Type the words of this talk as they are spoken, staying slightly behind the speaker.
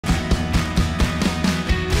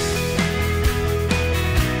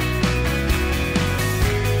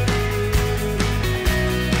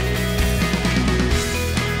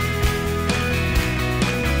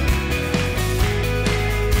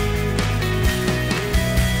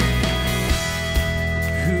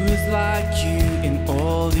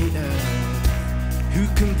all the earth. Who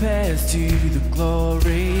compares to the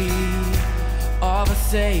glory of a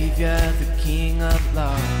Savior, the King of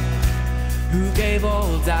love, who gave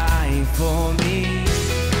all dying for me?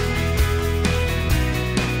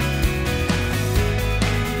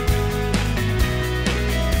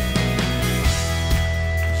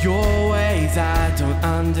 Your ways I don't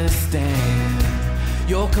understand.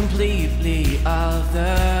 You're completely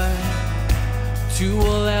other to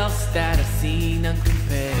all else that I've seen and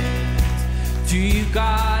compared. To you,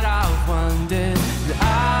 God, I've wondered, and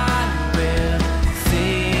I will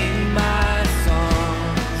sing my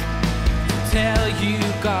songs to tell you,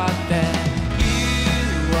 God, that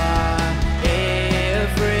you are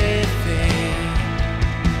everything.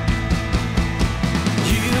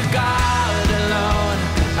 You, God alone,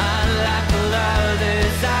 unlike all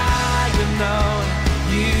others I have known.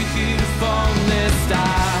 You who formed the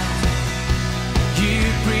stars, you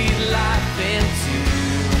breathe life into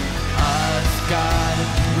us, God.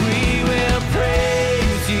 We will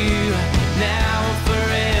praise you now and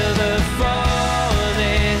forever, for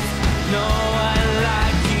there's no one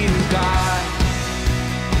like you, God.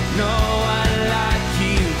 No one like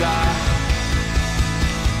you, God.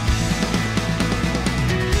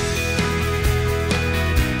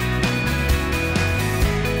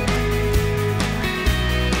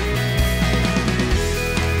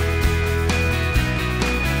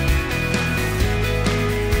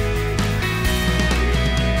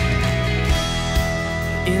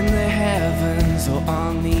 In the heavens or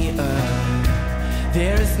on the earth,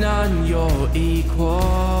 there is none your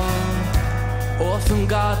equal. Awesome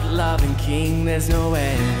God, loving King, there's no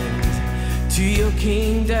end to your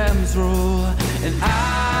kingdom's rule. And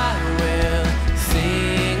I will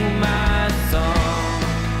sing my song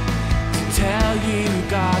to tell you,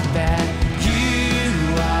 God, that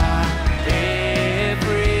you are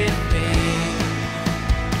everything.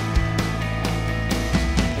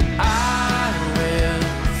 And I will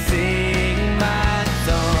sing my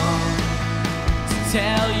song to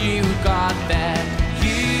tell you, God, that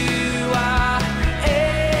you are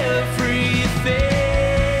everything.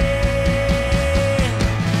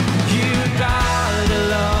 You, God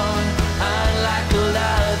alone, unlike all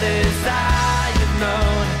others I have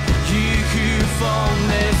known. You who formed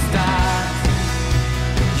the stars,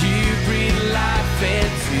 you breathe life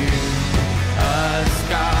into us,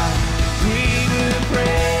 God. We will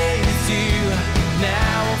praise you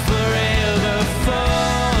now and forever, for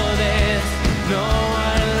there's no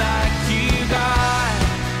one like you, God.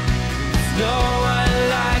 There's no one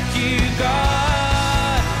like you,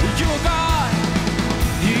 God. You're God.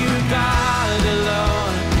 You, God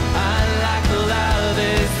alone, unlike all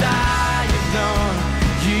others I have known.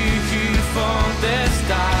 You who formed the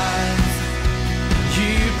stars,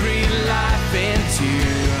 you breathe life into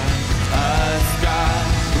us, God.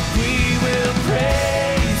 We will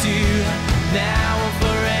praise you now and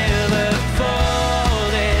forever, for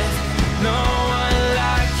there's no one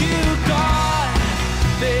like you, God.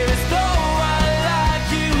 There is no one like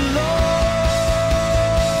you,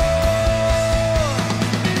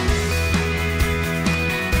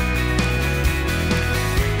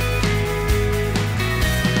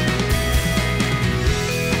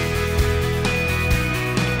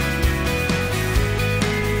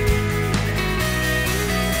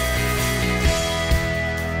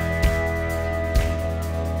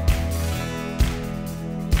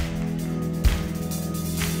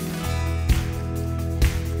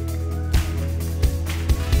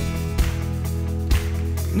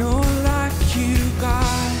 no one like you,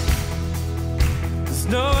 God. There's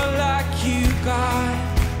no one like you, God.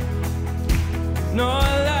 No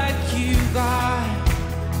one like you, God.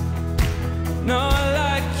 No one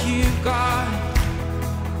like you, God.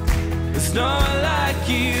 There's no one like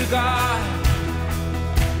you, God.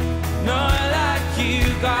 No one like you,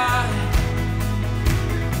 God.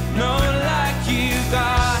 No one like you,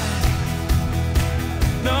 God.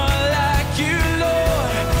 No one like you,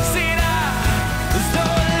 Lord. Sing it out. There's no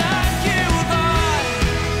one like you, God.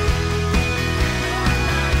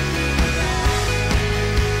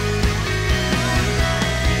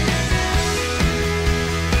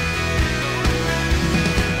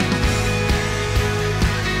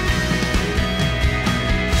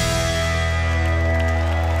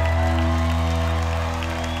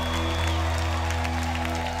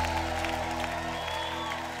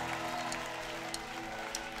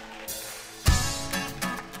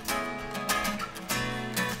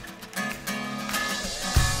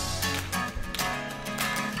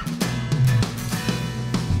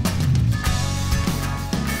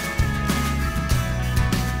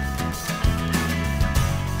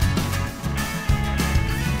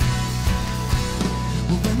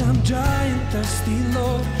 I'm dry and thirsty,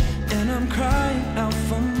 Lord, and I'm crying out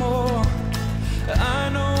for more. I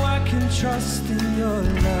know I can trust in your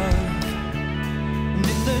love. And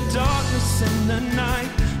in the darkness in the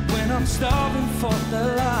night, when I'm starving for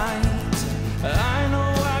the light, I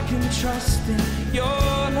know I can trust in your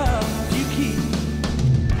love. You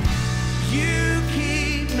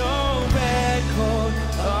keep no record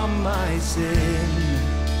of my sin.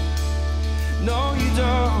 No, you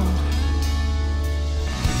don't.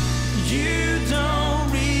 You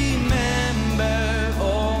don't remember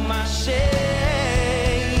all my shame.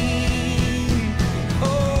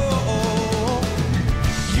 Oh,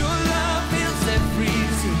 your love fills every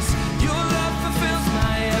disease. Your love fulfills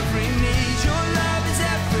my every need. Your love is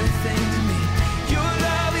everything to me. Your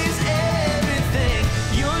love is everything.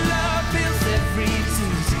 Your love fills every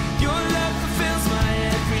disease. Your love fulfills my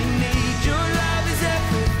every need. Your love is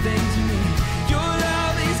everything to me. Your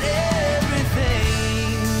love is everything.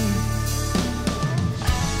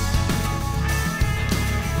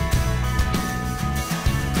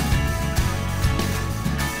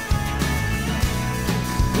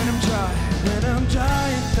 When I'm dry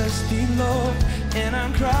and thirsty, Lord, and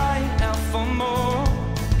I'm crying out for more,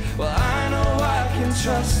 well, I know I can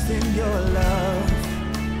trust in your love.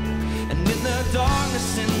 And in the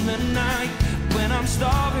darkness in the night, when I'm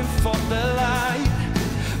starving for the light,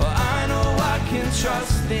 well, I know I can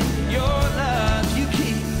trust in your love. You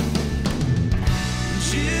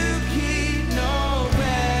keep no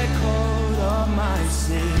record of my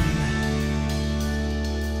sin.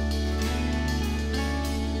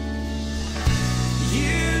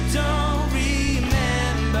 You don't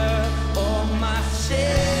remember all my shame.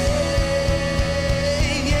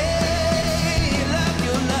 Yeah, love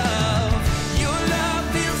your love. Your love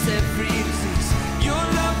fills every disease. Your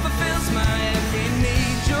love fulfills my every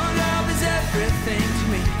need. Your love is everything to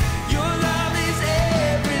me. Your love is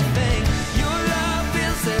everything. Your love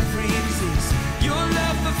fills every disease. Your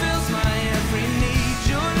love fulfills my every need.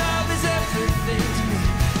 Your love is everything to me.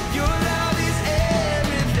 Your love is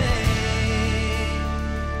everything.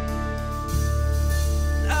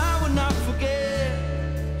 I will not forget.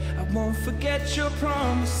 I won't forget your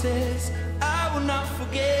promises. I will not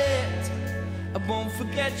forget. I won't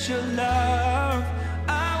forget your love.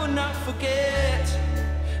 I will not forget.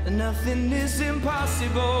 Nothing is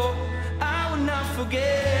impossible. I will not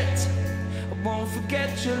forget. I won't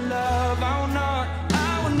forget your love.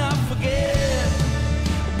 I will not forget.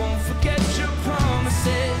 I won't forget your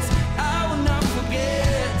promises. I will not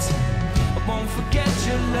forget. I won't forget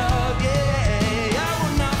your love. Yeah, I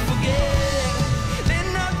will not forget. That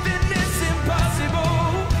nothing is impossible.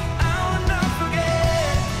 I will not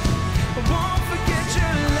forget. I won't forget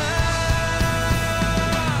your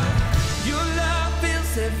love. Your love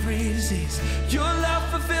fills every disease. Your love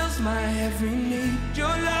fulfills my every need.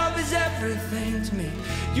 Your love is everything to me.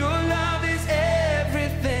 Your love is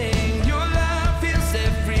everything. Your love fills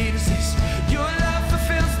every disease. Your love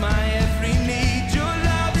fulfills my every need. Your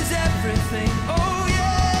love is everything. Oh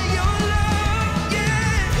yeah, your love,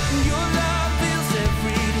 yeah. Your love fills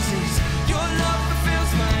every disease. Your love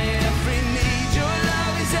fulfills my every need. Your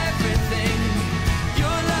love is everything to me.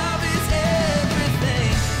 Your love is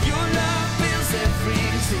everything. Your love fills every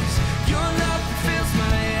disease. Your love fulfills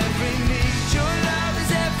my every need. Your love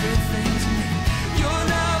is everything to me. Your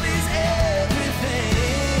love is everything.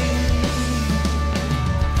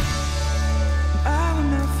 I will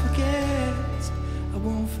not forget. I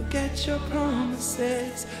won't forget your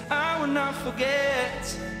promises. I will not forget.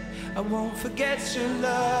 I won't forget your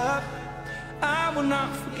love. I will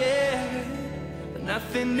not forget.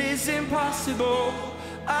 Nothing is impossible.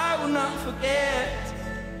 I will not forget.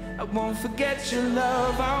 I won't forget your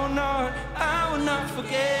love. I will not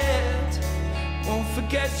forget. Won't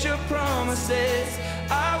forget your promises.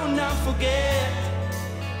 I will not forget.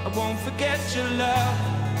 I won't forget your love.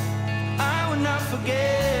 I will not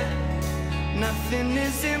forget. Nothing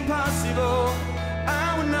is impossible.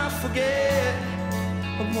 I will not forget.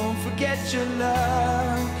 I won't forget your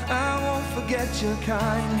love. I won't forget your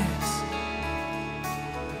kindness.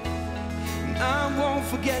 I won't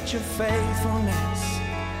forget your faithfulness.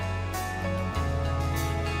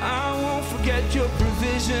 I won't forget your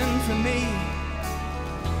provision for me.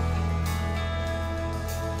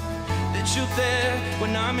 That you're there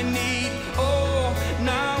when I'm in need. Oh,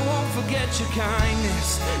 now I won't forget your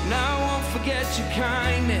kindness. Now I won't forget your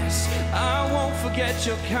kindness. I won't forget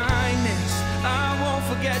your kindness. I won't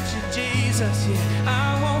forget you, Jesus. Yeah,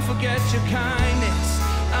 I won't forget your kindness.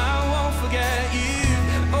 I won't forget you.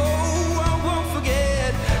 Oh, I won't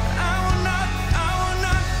forget. I will not. I will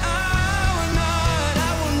not. I will not.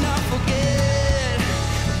 I will not forget.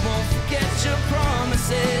 I won't forget your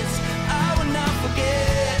promises.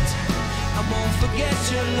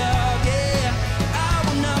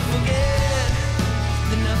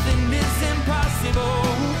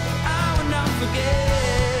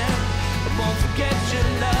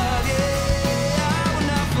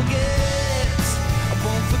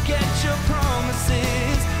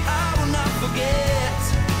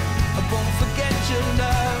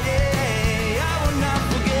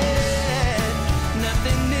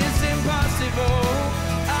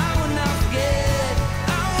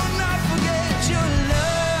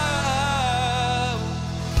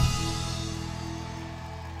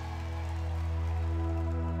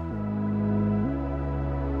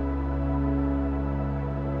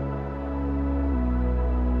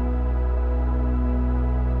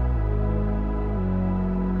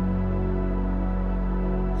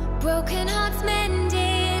 broken hearts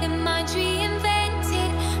mended, a mind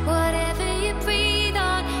reinvented. Whatever you breathe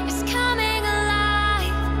on is coming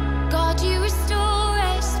alive. God, you restore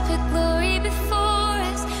us, put glory before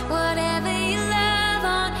us. Whatever you love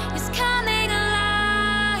on is coming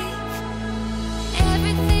alive.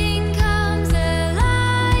 Everything comes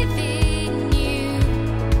alive in you,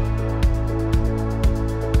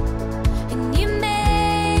 and you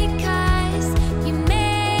make us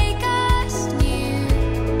new.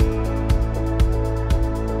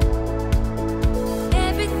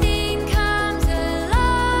 Everything comes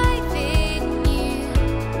alive in you,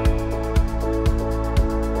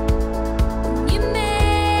 and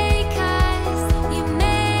you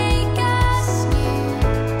make us new.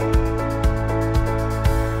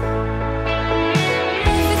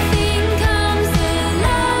 Everything comes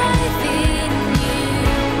alive in you,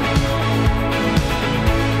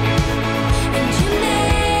 and you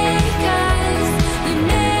make us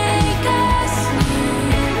new.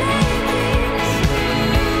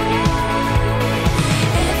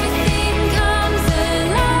 Everything comes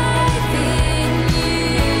alive in you,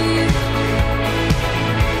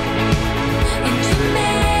 and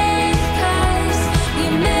you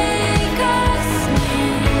make us new.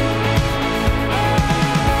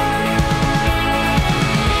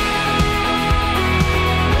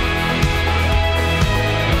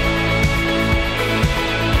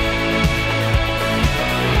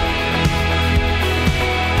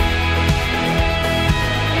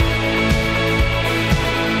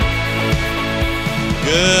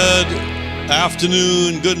 Good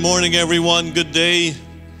afternoon, good morning, everyone. Good day,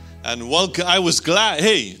 and welcome. I was glad.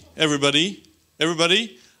 Hey, everybody,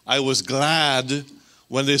 I was glad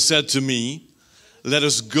when they said to me, "Let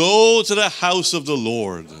us go to the house of the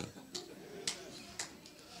Lord."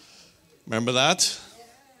 Remember that?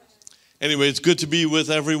 Anyway, it's good to be with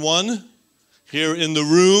everyone here in the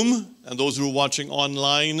room and those who are watching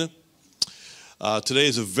online. Today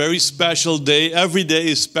is a very special day. Every day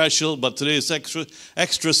is special, but today is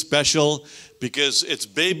extra special because it's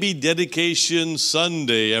Baby Dedication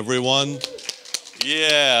Sunday, everyone.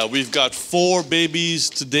 Yeah, we've got 4 babies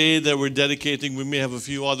today that we're dedicating. We may have a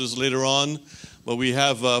few others later on, but we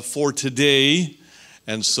have 4 today,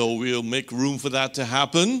 and so we'll make room for that to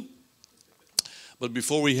happen. But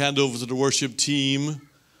before we hand over to the worship team,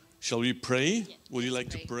 shall we pray? Yeah, Would you like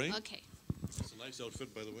to pray? Okay. It's a nice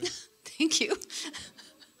outfit, by the way. Thank you.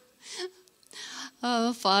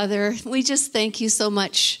 Oh, Father, we just thank you so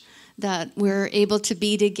much that we're able to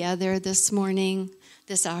be together this morning,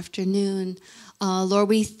 this afternoon. Lord,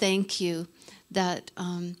 we thank you that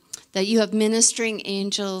you have ministering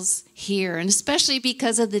angels here, and especially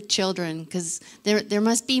because of the children, because there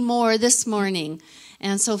must be more this morning.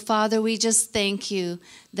 And so, Father, we just thank you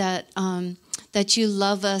that you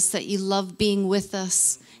love us, that you love being with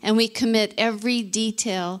us, and we commit every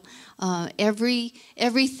detail,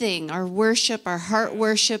 everything, our worship, our heart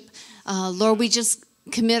worship. Lord, we just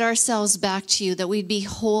commit ourselves back to you, that we'd be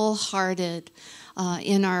wholehearted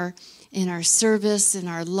in our service, in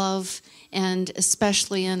our love, and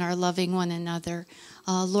especially in our loving one another.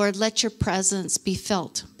 Lord, let your presence be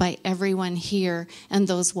felt by everyone here and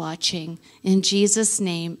those watching. In Jesus'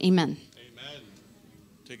 name, amen. Amen.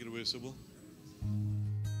 Take it away, Sybil.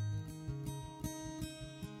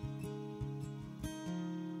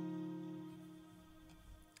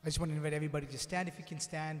 I just want to invite everybody to stand if you can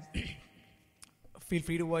stand. Feel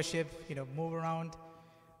free to worship, move around.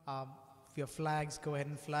 If you have flags, go ahead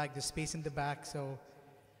and flag. There's space in the back. So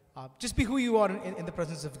just be who you are in the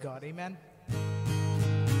presence of God. Amen.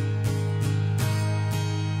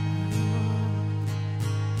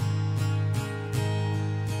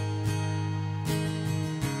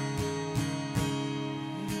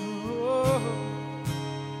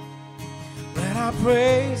 Let our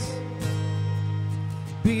praise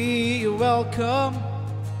be welcome.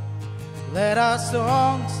 Let our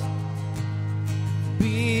songs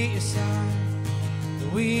be a sign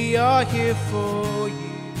that we are here for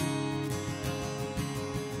you.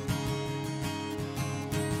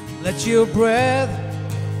 Let your breath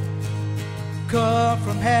come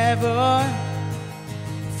from heaven,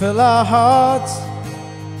 fill our hearts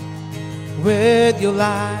with your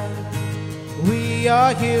light. We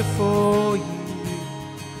are here for you.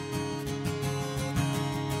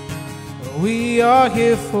 We are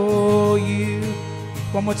here for you.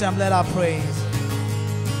 One more time, let our praise.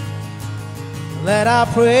 Let our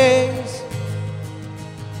praise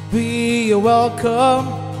be welcome.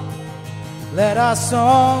 Let our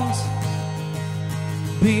songs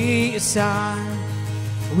be a sign.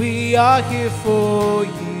 We are here for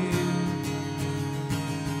you.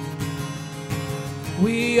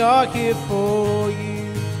 We are here for you.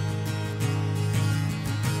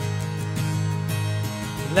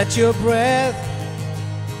 Let your breath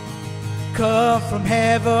come from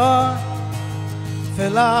heaven.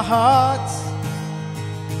 Fill our hearts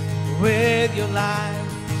with your light.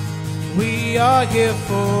 We are here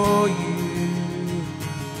for you.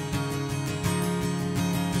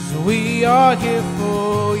 So we are here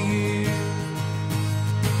for you.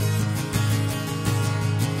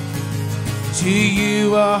 To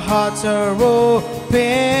you our hearts are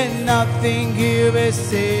open. Nothing here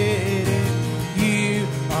is hidden. You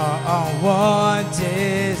are our one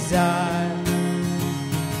desire.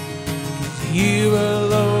 'Cause you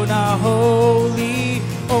alone are holy.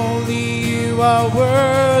 Only you are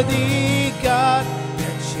worthy, God.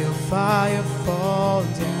 Let your fire fall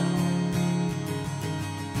down.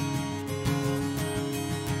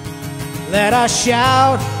 Let our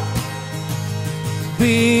shout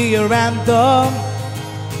be your anthem.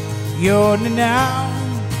 Your renown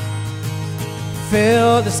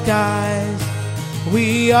fill the skies.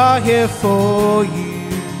 We are here for you.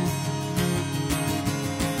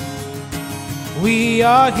 We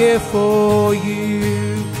are here for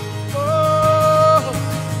you. Oh,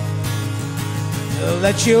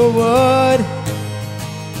 let your word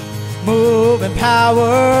move in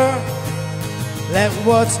power. Let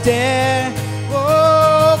what's dead,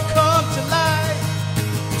 oh, come to life.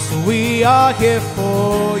 So we are here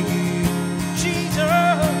for you,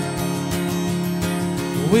 Jesus.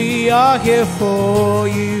 We are here for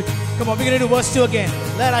you. Come on, we're gonna do verse 2 again.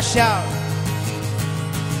 Let us shout.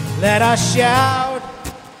 Let us shout,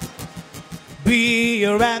 be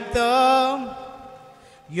your anthem,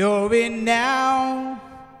 your renown,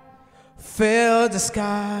 fill the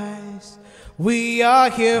skies. We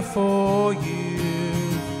are here for you.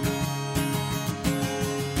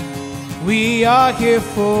 We are here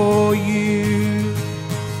for you.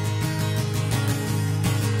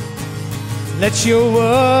 Let your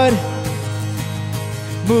word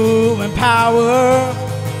move in power.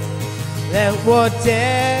 Let what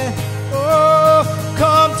dead, oh,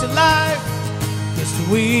 come to life. Yes,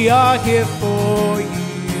 we are here for you.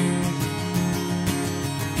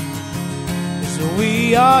 Yes,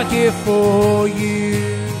 we are here for you.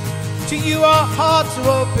 To you our hearts are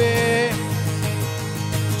open.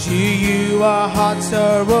 To you our hearts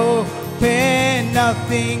are open.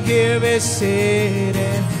 Nothing here is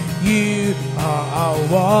hidden. You are our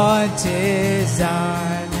one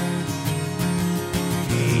desire.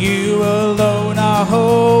 You alone are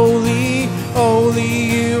holy. Only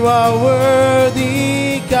you are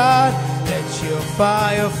worthy, God. Let your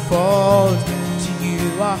fire fall. To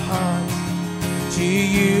you our hearts. To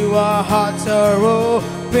you our hearts are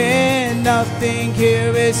open. Nothing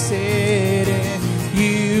here is hidden.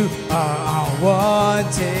 You are our one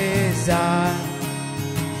desire.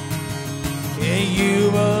 And you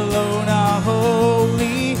alone are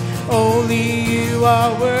holy. Only you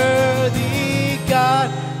are worthy, God.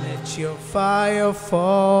 Let your fire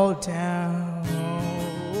fall down.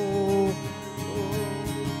 Oh,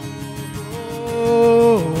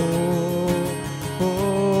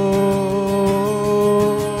 oh,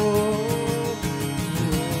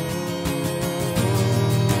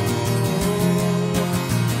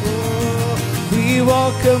 we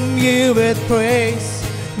welcome you with praise.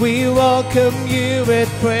 We welcome you with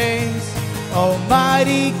praise.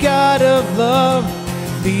 Almighty God of love,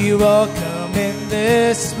 be welcome in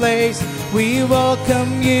this place. We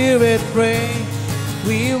welcome you with praise.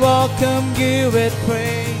 We welcome you with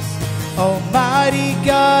praise. Almighty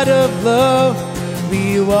God of love,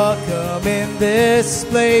 we welcome in this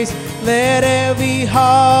place. Let every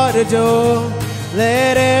heart adore.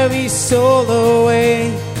 Let every soul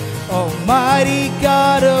awake. Almighty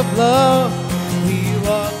God of love, we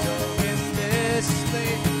welcome in this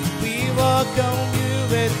place. We welcome you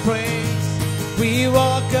with praise. We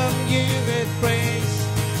welcome you with praise.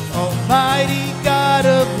 Almighty God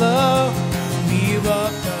of love, we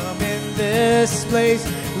welcome in this place.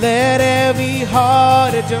 Let every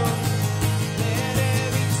heart adore. Let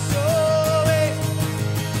every soul wait.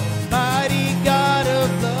 Almighty God of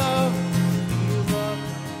love, we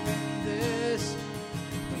welcome in this.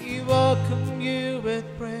 We welcome you with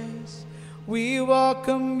praise. We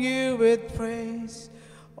welcome you with praise.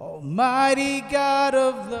 Almighty God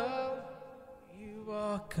of love, you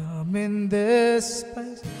welcome in this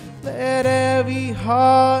place. Let every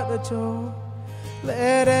heart adore.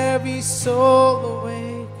 Let every soul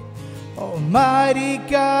awake. Almighty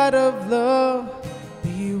God of love,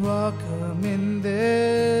 be welcome in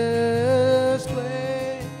this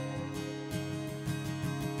place.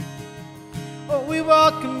 Oh, we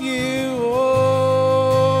welcome you.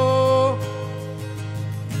 Oh,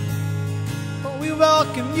 we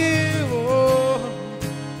welcome you. Oh,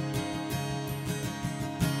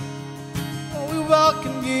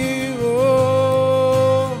 welcome you.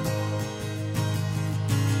 Oh,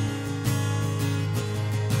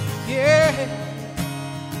 yeah.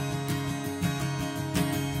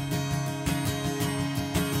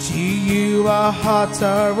 To you our hearts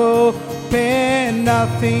are open,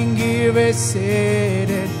 nothing here is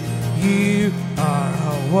hidden. You are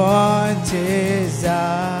our one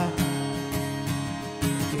desire.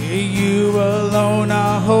 You alone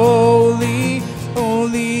are holy,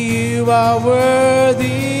 only you are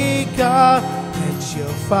worthy, God. Let your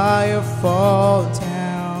fire fall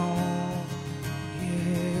down.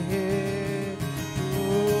 Yeah.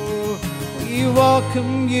 Oh, we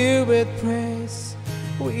welcome you with praise.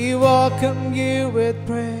 We welcome you with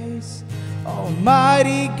praise.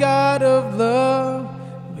 Almighty God of love,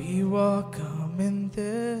 we welcome in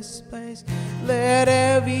this place. Let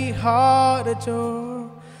every heart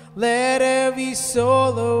adore. Let every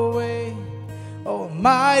soul away.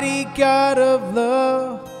 Almighty God of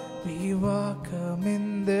love, we welcome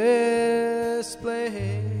in this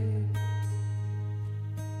place.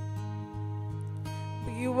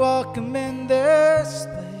 We welcome in this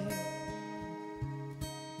place.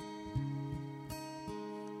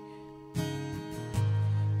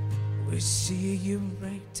 We see you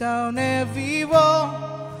break down every wall.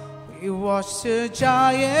 We watch the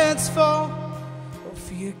giants fall.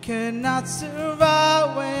 You cannot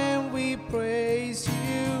survive when we praise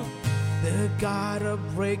you. The God of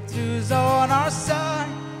breakthroughs on our side.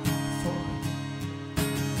 For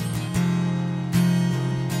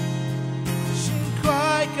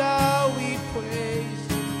cry, God, we praise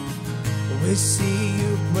you. We see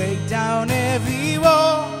you break down every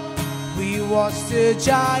wall. We watch the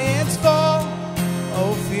giants fall.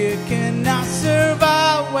 Oh, fear cannot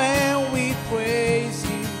survive when we praise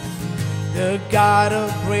you. The God of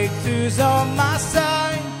breakthroughs on my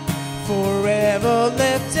side, forever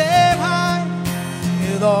lift him high.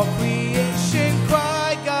 With all creation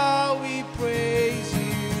cry, God, we praise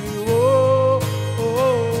you. Oh, oh,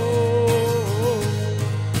 oh,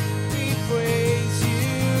 we praise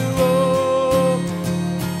you. Oh,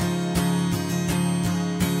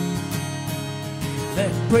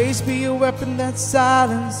 let praise be a weapon that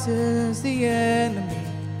silences the enemy.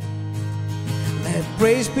 Let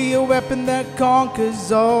praise be a weapon that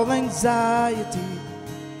conquers all anxiety.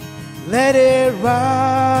 Let it rise,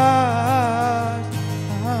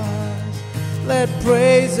 let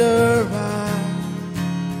praise arise.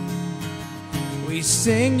 We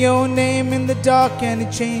sing your name in the dark and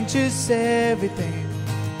it changes everything.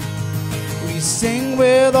 We sing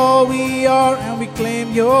with all we are and we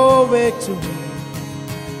claim your victory.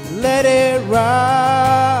 Let it rise,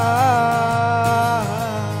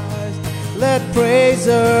 let praise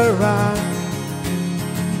arise.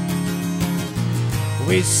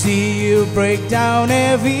 We see you break down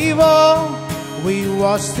every wall. We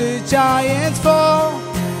watch the giants fall.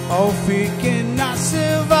 Oh, fear cannot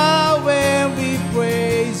survive when we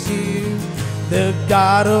praise you. The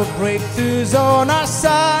God of breakthroughs on our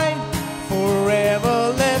side, forever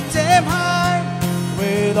lift him high.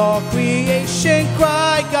 With all creation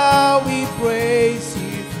cry, God, we praise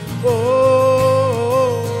you. Oh,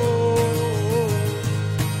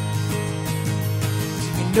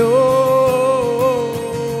 you know.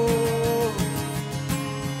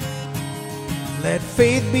 Let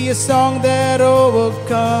faith be a song that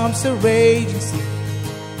overcomes the raging sea.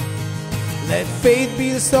 Let faith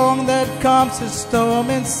be the song that calms the storm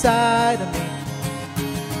inside of me.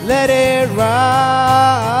 Let it rise,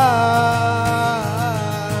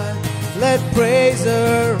 let praise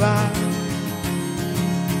arise.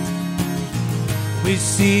 We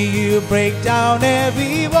see you break down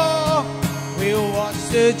every wall. We'll watch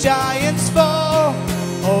the giants fall.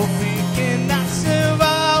 Oh, we cannot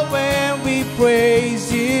survive when we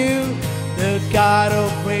praise you. The God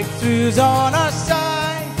of breakthroughs on our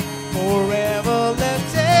side, forever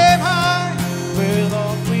lift him high. With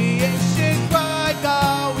all creation cry,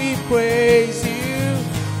 God, we praise you.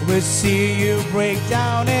 We see you break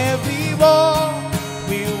down every wall.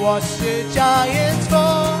 We watch the giants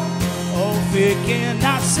fall. Oh, fear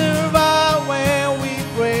cannot survive when we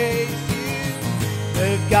praise you.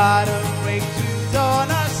 The God of breakthroughs on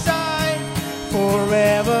our side,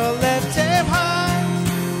 forever lift him high.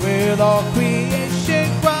 With all creation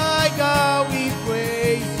cry, God, we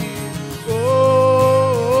praise you.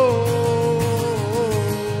 Oh,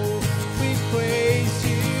 we praise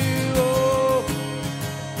you. Oh.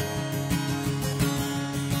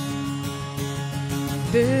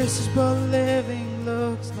 This is what living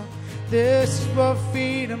looks like. This is what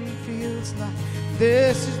freedom feels like.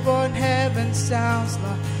 This is what heaven sounds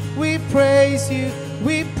like. We praise you,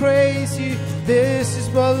 we praise you. This is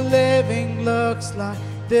what living looks like.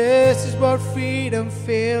 This is what freedom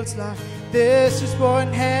feels like. This is what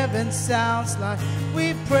heaven sounds like.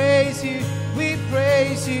 We praise you, we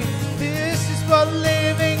praise you. This is what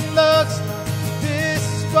living looks like. This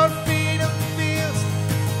is what freedom feels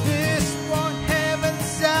like. This is what heaven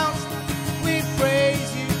sounds like. We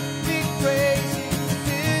praise you, we praise you.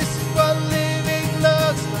 This is what living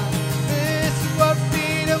looks like. This is what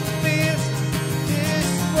freedom feels like. This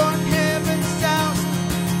is what heaven sounds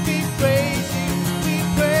like. We praise you, we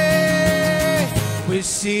praise. We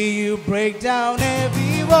see you break down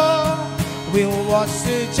every wall. We'll watch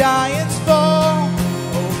the giants fall.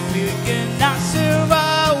 Oh, fear cannot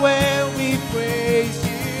survive when we praise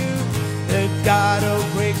you. The God of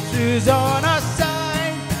breakthroughs on our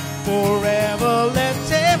side. Forever lift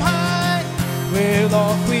him high. With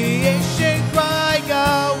all creation cry,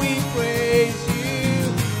 God, we praise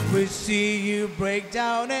you. We see you break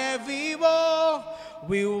down every wall.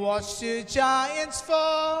 We watch the giants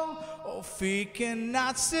fall. Oh, fear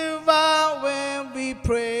cannot survive when we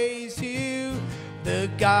praise you. The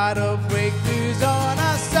God of breakthroughs on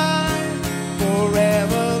our side.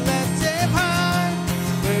 Forever lift him high.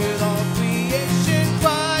 With all creation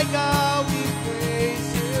cry, God, we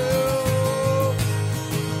praise you.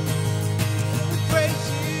 We praise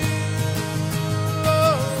you.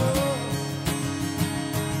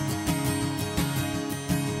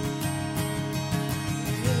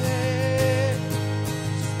 Yeah.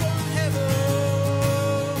 Just want heaven.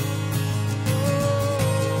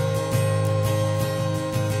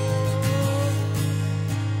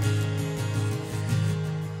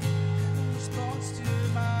 Response to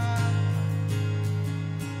mine.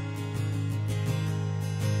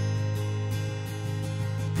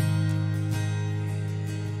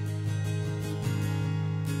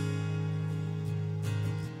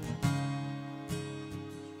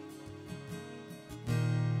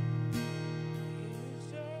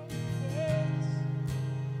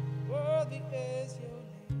 Worthy is your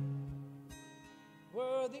name.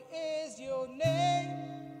 Worthy is your name,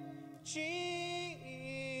 Jesus.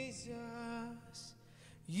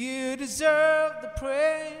 You deserve the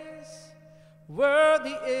praise.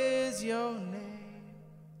 Worthy is your name.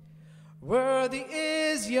 Worthy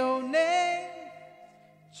is your name,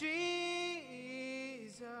 Jesus.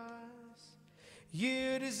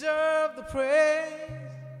 You deserve the praise.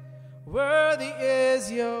 Worthy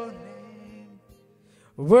is your name.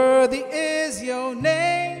 Worthy is your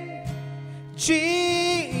name, Jesus.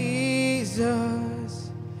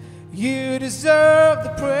 You deserve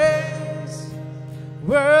the praise.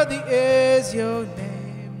 Worthy is your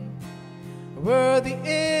name. Worthy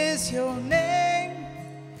is your name,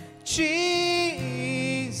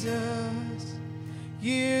 Jesus.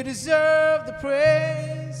 You deserve the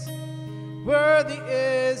praise. Worthy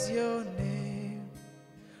is your name.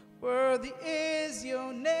 Worthy is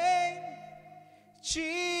your name,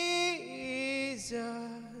 Jesus.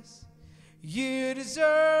 You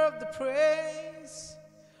deserve the praise.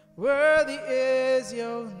 Worthy is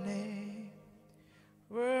your name.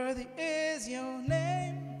 Worthy is your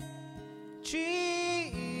name,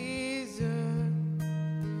 Jesus.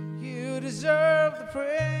 You deserve the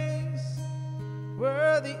praise.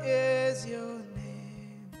 Worthy is your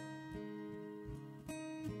name.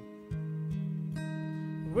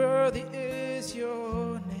 Worthy is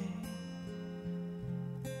your name.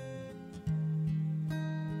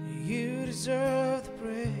 You deserve the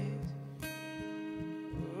praise.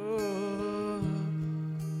 Oh,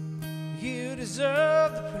 you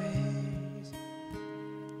deserve the praise.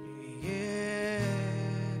 Yeah.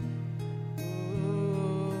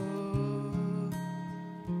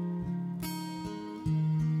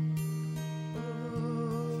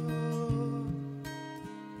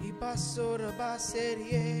 Ibasora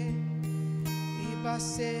baserie,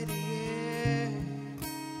 ibaserie.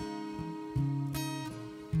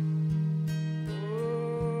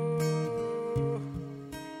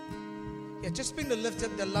 Just begin to lift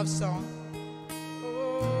up the love song.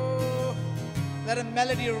 Oh, let a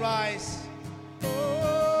melody arise.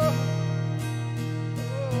 Oh,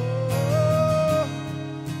 oh.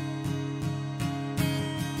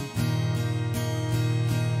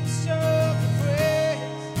 Deserve the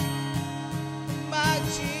praise, my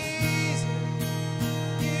Jesus.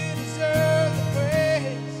 You deserve the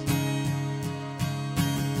praise.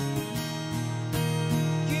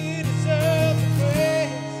 You deserve the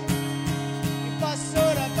praise.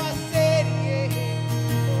 Pastora, paserie.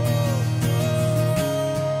 Oh,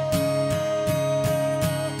 oh.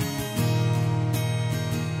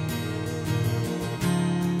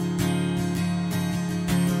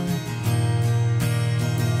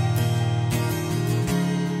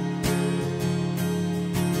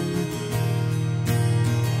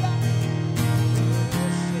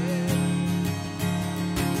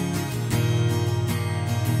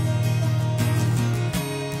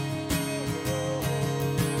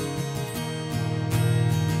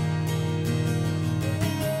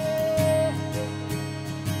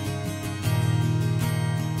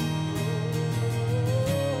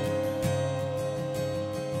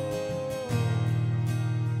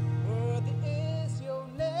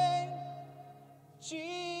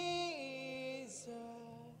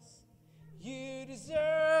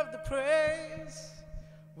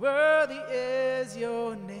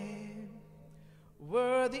 your name.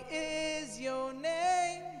 Worthy is your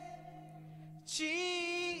name, Jesus.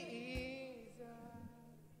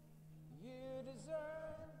 You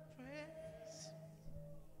deserve praise.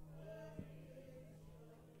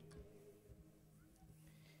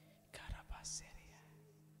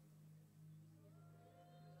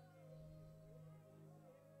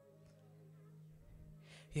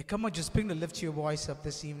 Yeah, come on, just begin to lift your voice up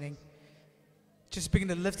this evening. Just begin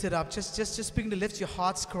to lift it up. Just begin to lift your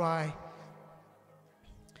heart's cry.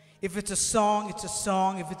 If it's a song, it's a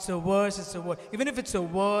song. If it's a verse, it's a word. Even if it's a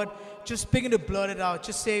word, just begin to blurt it out.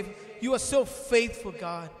 Just say, you are so faithful,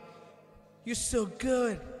 God. You're so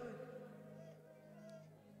good.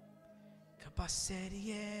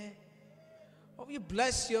 Oh, we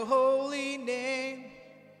bless your holy name.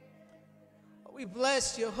 Oh, we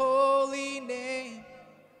bless your holy name.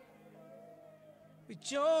 We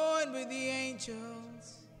join with the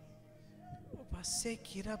angels.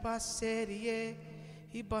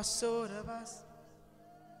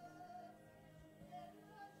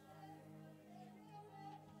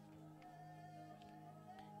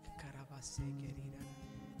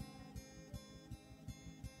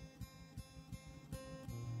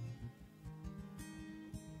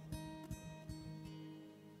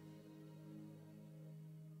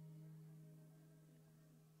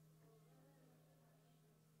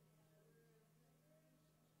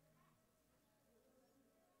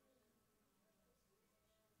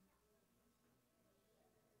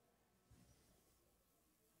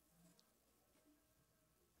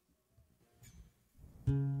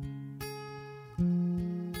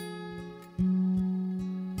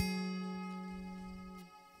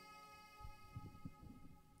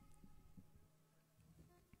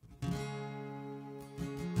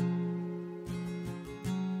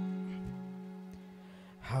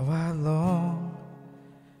 How I long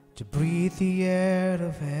to breathe the air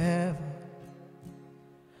of heaven.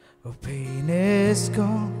 Oh, pain is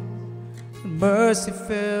gone, and mercy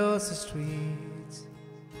fills the streets.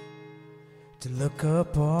 To look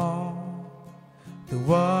upon the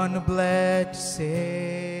one who bled to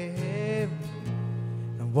save me,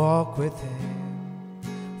 and walk with him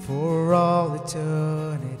for all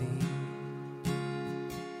eternity.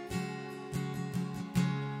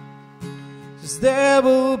 'Cause there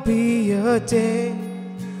will be a day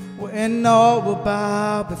when all will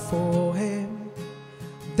bow before him.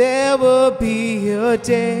 There will be a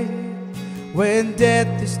day when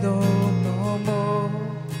death is no more.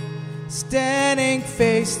 Standing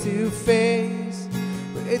face to face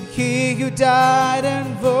with he who died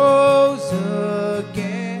and rose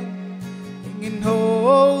again, singing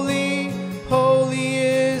holy, holy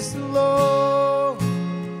is the Lord.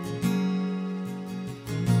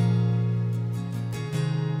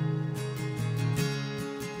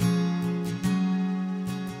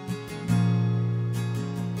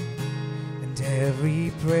 And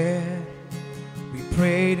every prayer we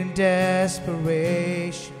prayed in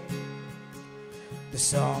desperation, the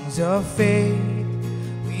songs of faith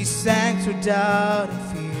we sang through doubt and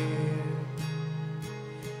fear,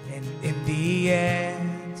 and in the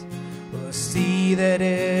end we'll see that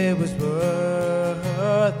it was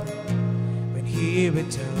worth it when he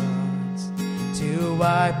returns to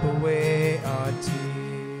wipe away our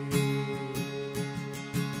tears.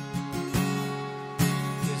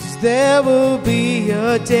 'Cause there will be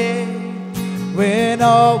a day when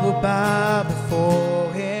all will bow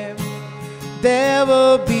before him. There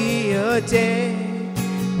will be a day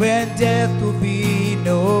when death will be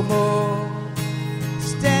no more.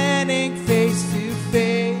 Standing face to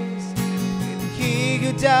face with he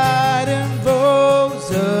who died and rose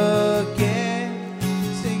again,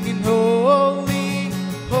 singing holy,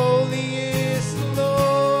 holy is the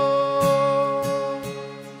Lord.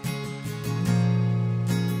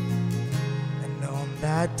 And on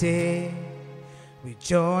that day we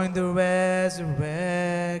join the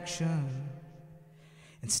resurrection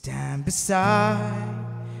and stand beside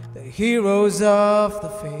the heroes of the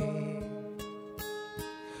faith.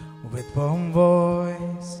 With one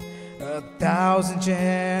voice, 1,000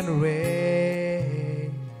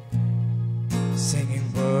 generations,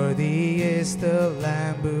 singing worthy is the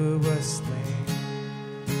Lamb who was slain.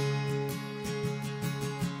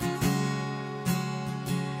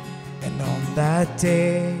 And on that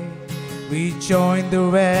day we join the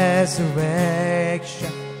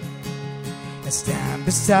resurrection and stand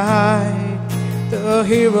beside the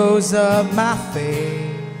heroes of my faith.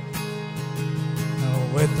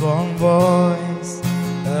 With one voice,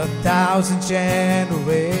 1,000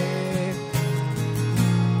 generations,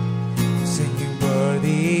 singing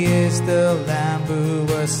worthy is the Lamb who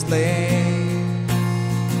was slain.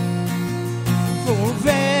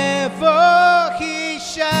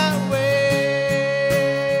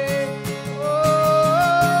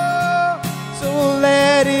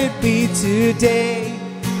 today.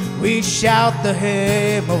 We shout the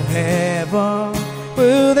hymn of heaven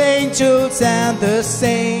with angels and the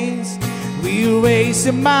saints. We raise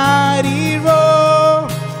a mighty roar.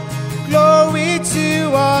 Glory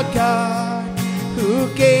to our God who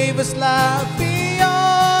gave us life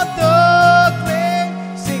beyond the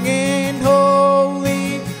grave. Singing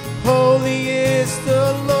holy, holy is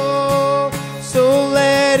the Lord. So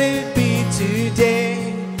let it be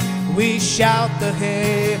today. We shout the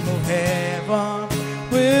hymn of heaven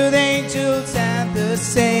with angels and the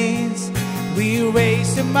saints. We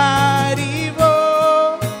raise a mighty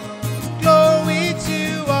roar. Glory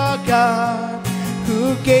to our God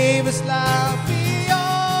who gave us life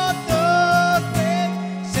beyond the grave.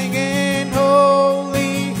 Singing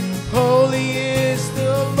holy, holy is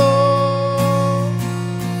the Lord.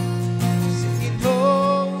 Singing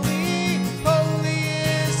holy, holy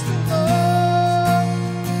is the Lord.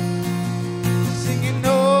 Singing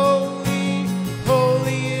holy,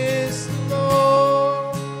 holy is the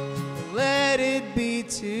Lord. Let it be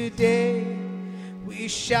today. We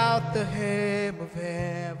shout the hymn of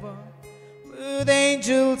heaven with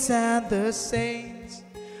angels and the saints.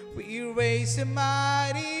 We raise a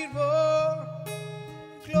mighty roar.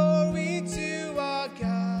 Glory to our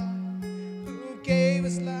God who gave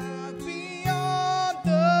us life beyond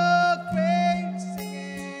the grave.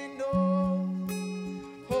 Singing holy,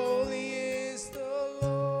 holy is the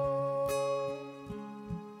Lord.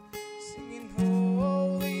 Singing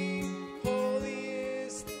holy, holy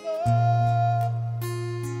is the Lord.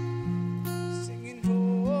 Singing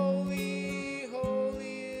holy,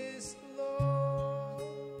 holy is the Lord.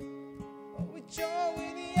 Oh, we join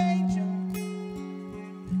with the angels,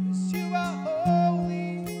 'cause you are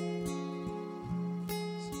holy.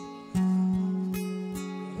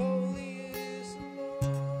 Holy is the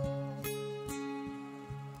Lord.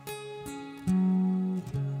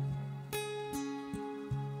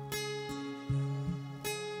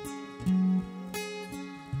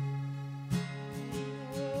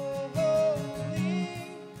 Holy,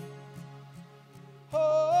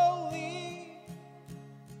 holy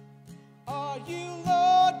are you,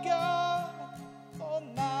 Lord God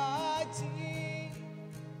Almighty.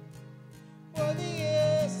 Worthy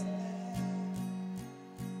is the Lamb,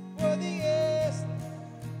 worthy is the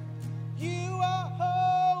Lamb. You are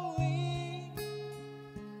holy,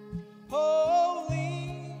 holy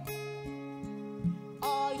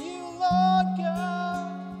are you, Lord God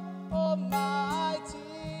Almighty.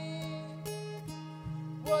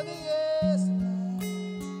 Worthy is the Lamb,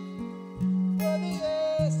 worthy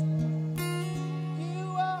is the Lamb.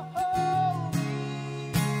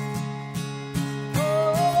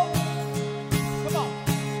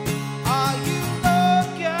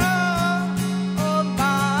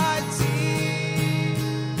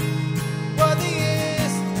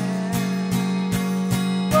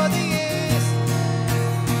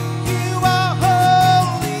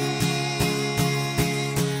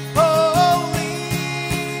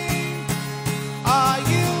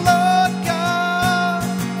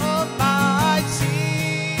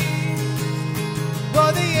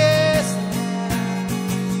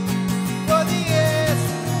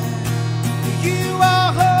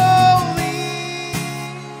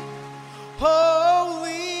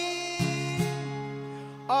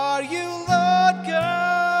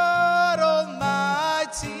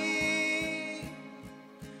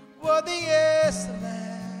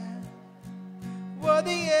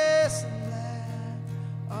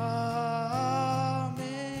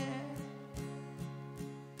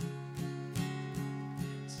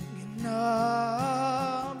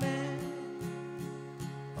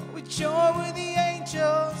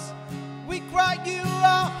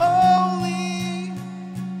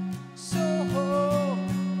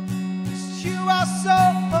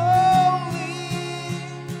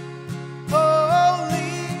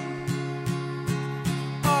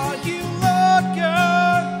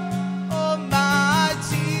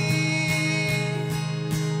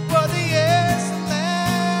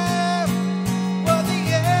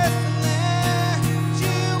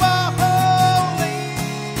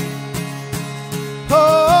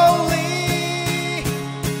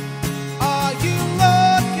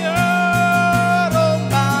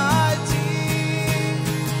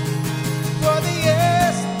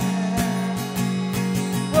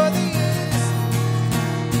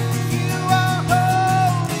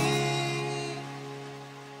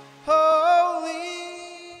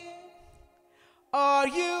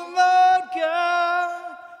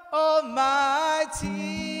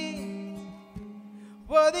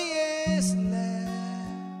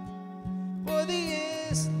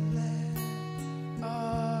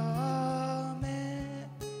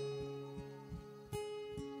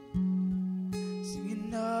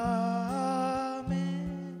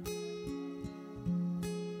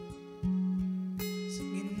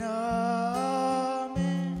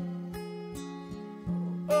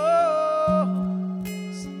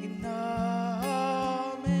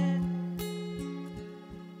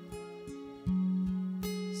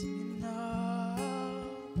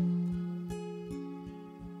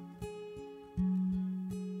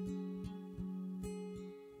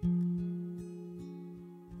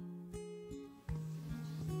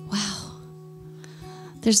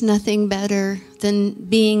 There's nothing better than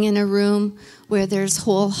being in a room where there's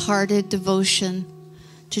wholehearted devotion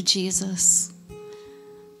to Jesus.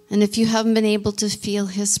 And if you haven't been able to feel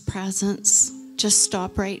his presence, just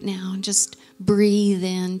stop right now and just breathe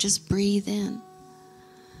in. Just breathe in.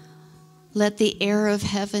 Let the air of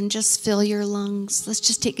heaven just fill your lungs. Let's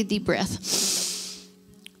just take a deep breath.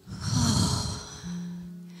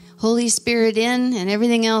 Holy Spirit in and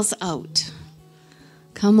everything else out.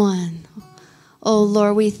 Come on. Oh,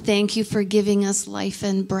 Lord, we thank you for giving us life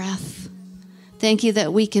and breath. Thank you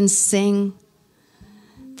that we can sing.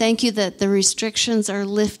 Thank you that the restrictions are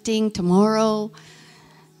lifting tomorrow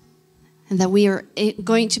and that we are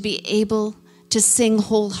going to be able to sing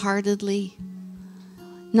wholeheartedly.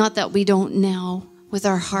 Not that we don't now with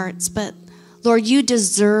our hearts, but Lord, you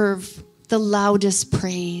deserve the loudest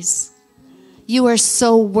praise. You are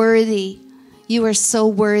so worthy. You are so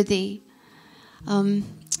worthy.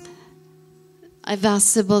 I've asked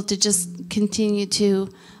Sybil to just continue to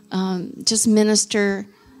just minister.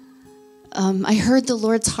 I heard the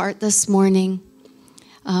Lord's heart this morning.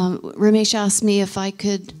 Ramesh asked me if I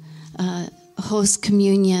could host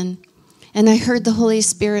communion. And I heard the Holy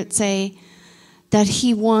Spirit say that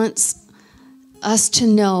he wants us to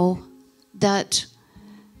know that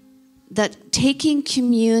taking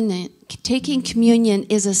communion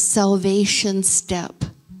is a salvation step.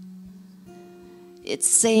 It's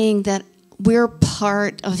saying that we're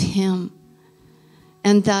part of him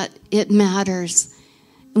and that it matters.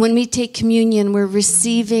 When we take communion, we're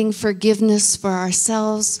receiving forgiveness for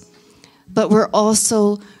ourselves, but we're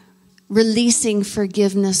also releasing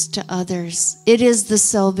forgiveness to others. It is the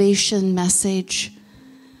salvation message,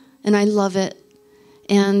 and I love it.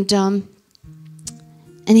 And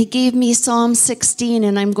he gave me Psalm 16,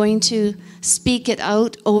 and I'm going to speak it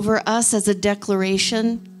out over us as a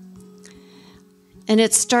declaration. And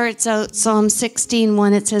it starts out, Psalm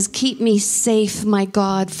 16:1. It says, "Keep me safe, my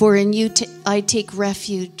God, for in you I take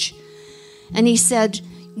refuge." And he said,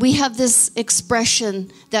 we have this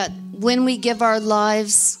expression that when we give our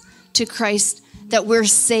lives to Christ, that we're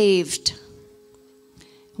saved.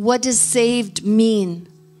 What does saved mean?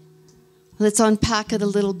 Let's unpack it a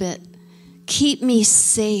little bit. Keep me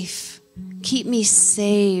safe. Keep me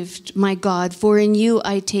saved, my God, for in you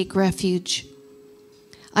I take refuge.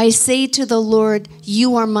 I say to the Lord,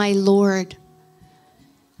 you are my Lord.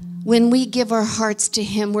 When we give our hearts to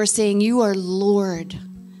him, we're saying, you are Lord.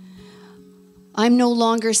 I'm no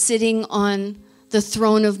longer sitting on the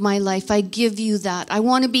throne of my life. I give you that. I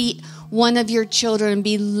want to be one of your children and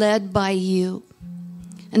be led by you.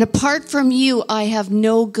 And apart from you, I have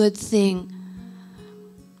no good thing.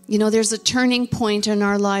 You know, there's a turning point in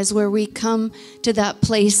our lives where we come to that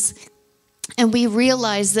place and we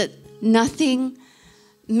realize that nothing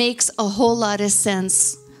makes a whole lot of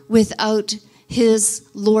sense without his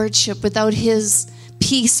lordship, without his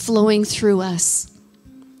peace flowing through us.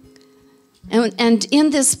 And in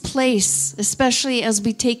this place, especially as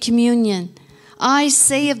we take communion, I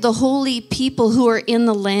say of the holy people who are in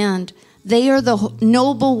the land, they are the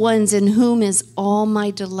noble ones in whom is all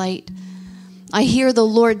my delight. I hear the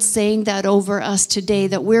Lord saying that over us today,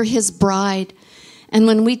 that we're his bride. And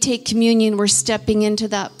when we take communion, we're stepping into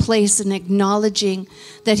that place and acknowledging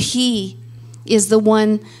that he is the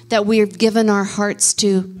one that we've given our hearts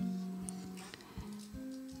to.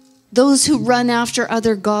 Those who run after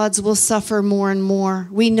other gods will suffer more and more.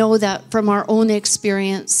 We know that from our own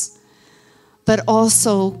experience. But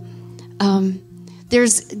also,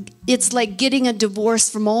 it's like getting a divorce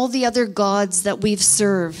from all the other gods that we've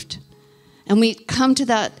served. And we come to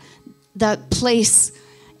that place,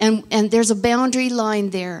 and there's a boundary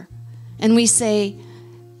line there. And we say,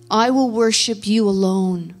 I will worship you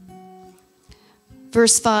alone.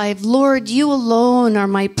 Verse 5, Lord, you alone are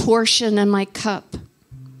my portion and my cup.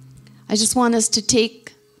 I just want us to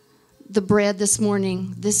take the bread this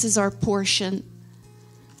morning. This is our portion.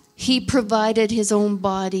 He provided his own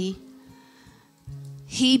body.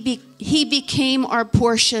 He became our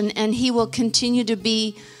portion, and he will continue to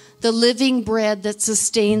be the living bread that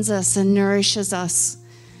sustains us and nourishes us.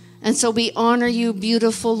 And so we honor you,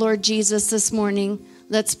 beautiful Lord Jesus, this morning.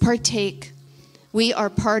 Let's partake. We are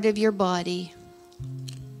part of your body.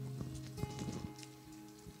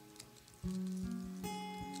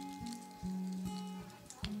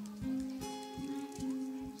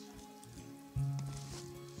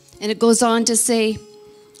 And it goes on to say,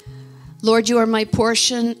 Lord, you are my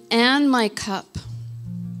portion and my cup.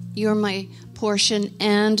 You are my portion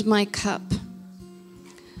and my cup.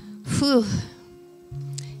 Whew.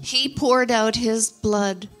 He poured out his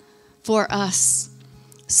blood for us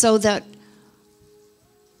so that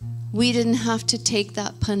we didn't have to take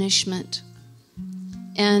that punishment.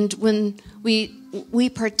 And when we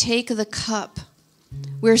partake of the cup,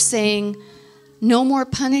 we're saying, no more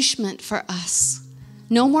punishment for us.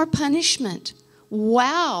 No more punishment.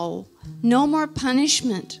 Wow, no more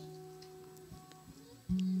punishment.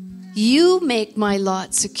 You make my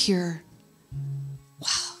lot secure.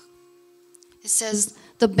 Wow. It says,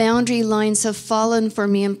 the boundary lines have fallen for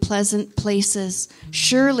me in pleasant places.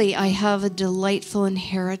 Surely I have a delightful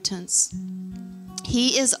inheritance.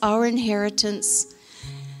 He is our inheritance,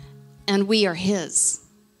 and we are his.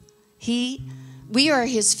 We are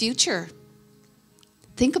his future.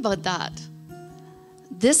 Think about that.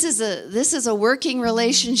 This is a working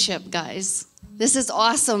relationship, guys. This is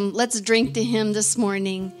awesome. Let's drink to him this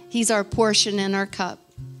morning. He's our portion and our cup.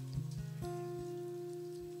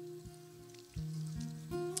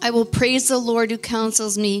 I will praise the Lord who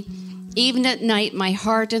counsels me. Even at night, my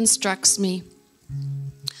heart instructs me.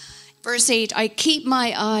 Verse 8, I keep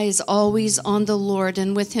my eyes always on the Lord,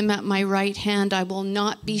 and with him at my right hand, I will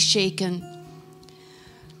not be shaken.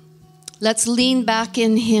 Let's lean back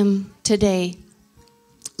in him today.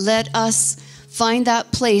 Let us find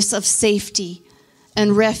that place of safety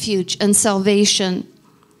and refuge and salvation.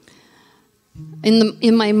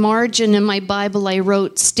 In my margin in my Bible, I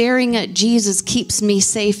wrote, staring at Jesus keeps me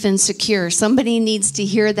safe and secure. Somebody needs to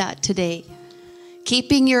hear that today.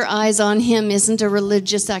 Keeping your eyes on him isn't a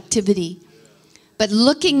religious activity, but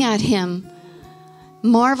looking at him,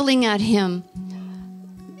 marveling at him,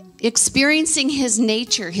 experiencing his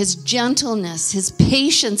nature, his gentleness, his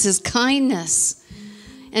patience, his kindness,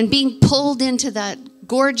 and being pulled into that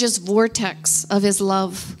gorgeous vortex of his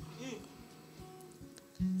love.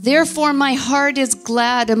 Therefore, my heart is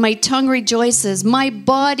glad and my tongue rejoices. My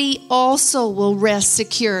body also will rest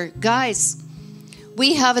secure. Guys,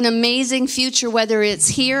 we have an amazing future, whether it's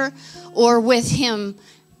here or with him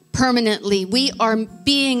permanently. We are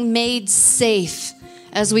being made safe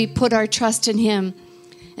as we put our trust in him.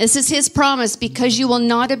 This is his promise, because you will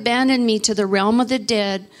not abandon me to the realm of the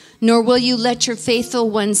dead, nor will you let your faithful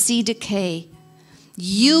one see decay.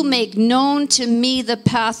 You make known to me the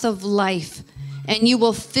path of life, and you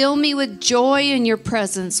will fill me with joy in your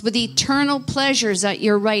presence, with eternal pleasures at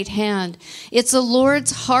your right hand. It's the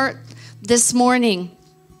Lord's heart this morning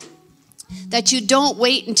that you don't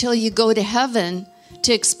wait until you go to heaven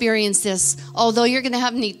to experience this, although you're going to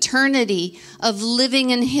have an eternity of living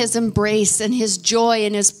in his embrace and his joy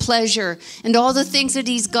and his pleasure and all the things that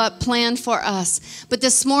he's got planned for us. But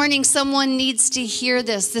this morning, someone needs to hear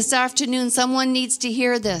this. This afternoon, someone needs to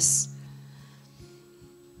hear this.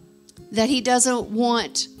 That he doesn't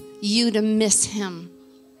want you to miss him.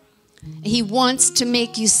 He wants to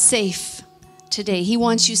make you safe today. He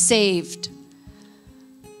wants you saved.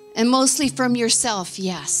 And mostly from yourself,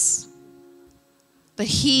 yes. But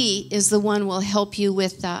he is the one who will help you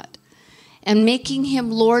with that. And making him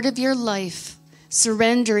Lord of your life,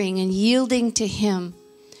 surrendering and yielding to him,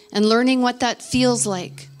 and learning what that feels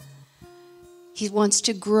like. He wants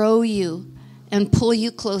to grow you and pull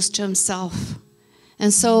you close to himself.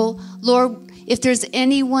 And so, Lord, if there's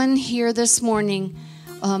anyone here this morning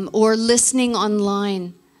or listening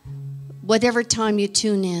online, whatever time you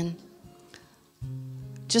tune in,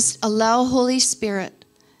 just allow Holy Spirit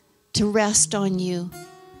to rest on you.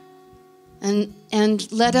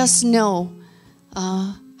 And let us know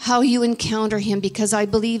how you encounter him, because I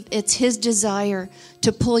believe it's his desire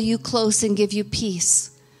to pull you close and give you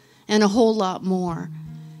peace and a whole lot more.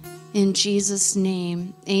 In Jesus'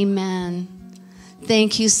 name, amen.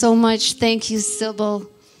 Thank you so much. Thank you, Sybil.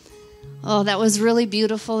 Oh, that was really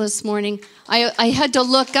beautiful this morning. I had to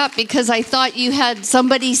look up because I thought you had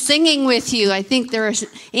somebody singing with you. I think there are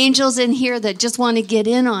angels in here that just want to get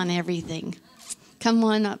in on everything. Come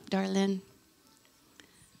on up, darling.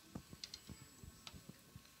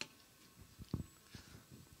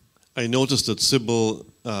 I noticed that Sybil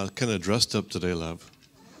kind of dressed up today, love.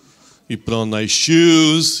 He put on nice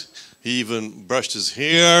shoes. He even brushed his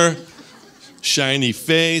hair. Shiny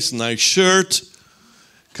face, nice shirt.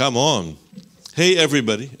 Come on. Hey,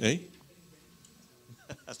 everybody. Hey?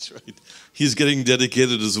 That's right. He's getting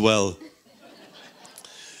dedicated as well.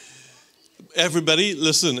 Everybody,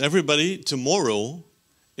 listen, everybody, tomorrow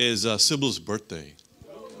is Sybil's birthday.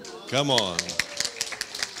 Come on.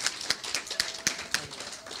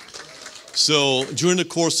 So during the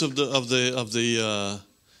course of the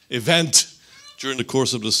event, during the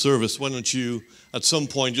course of the service, why don't you at some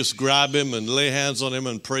point just grab him and lay hands on him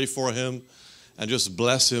and pray for him and just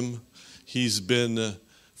bless him. He's been,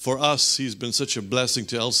 for us, he's been such a blessing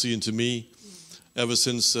to Elsie and to me ever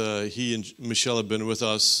since he and Michelle have been with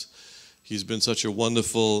us. He's been such a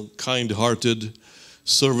wonderful, kind-hearted,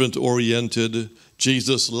 servant-oriented,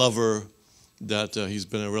 Jesus lover that he's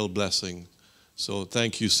been a real blessing. So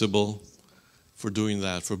thank you, Sybil, for doing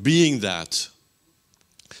that, for being that.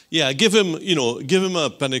 Yeah, give him a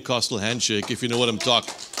Pentecostal handshake if you know what I'm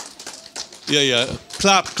talking. Yeah,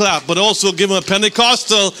 clap, but also give him a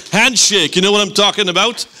Pentecostal handshake. You know what I'm talking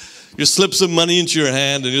about? You slip some money into your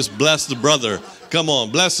hand and just bless the brother. Come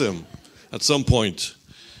on, bless him at some point.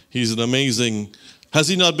 He's an amazing, has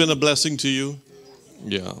he not been a blessing to you?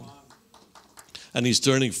 Yeah. And he's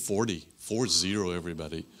turning 40, 40,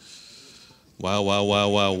 everybody.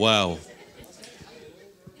 Wow.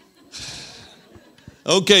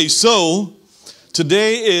 Okay, so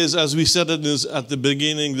today is, as we said at the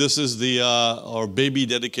beginning, this is our baby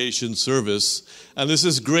dedication service. And this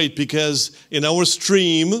is great because in our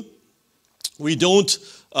stream, we don't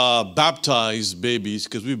baptize babies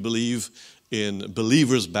because we believe in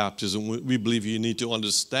believers' baptism. We believe you need to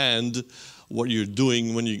understand what you're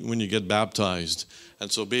doing when you get baptized.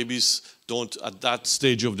 And so babies don't, at that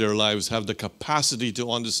stage of their lives, have the capacity to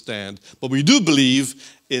understand. But we do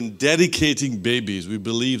believe in dedicating babies. We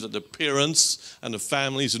believe that the parents and the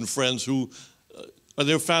families and friends who, are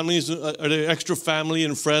there extra family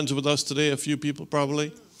and friends with us today? A few people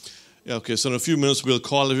probably? Yeah, okay, so in a few minutes we'll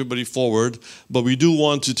call everybody forward. But we do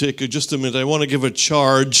want to take just a minute. I want to give a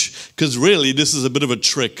charge, because really this is a bit of a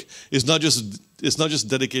trick. It's not just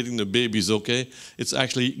dedicating the babies, okay? It's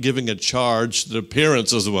actually giving a charge to the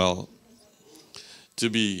parents as well to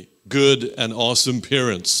be good and awesome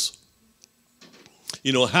parents.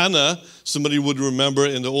 You know, Hannah, somebody would remember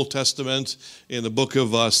in the Old Testament, in the book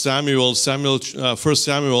of Samuel, 1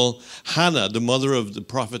 Samuel, Hannah, the mother of the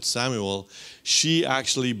prophet Samuel, she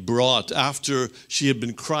actually brought, after she had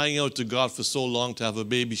been crying out to God for so long to have a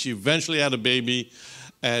baby, she eventually had a baby,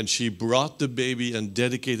 and she brought the baby and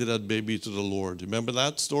dedicated that baby to the Lord. Remember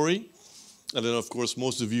that story? And then, of course,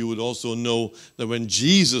 most of you would also know that when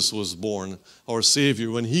Jesus was born, our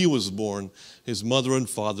Savior, when he was born, his mother and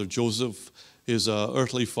father, Joseph, his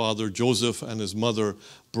earthly father, Joseph, and his mother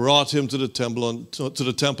brought him to the temple on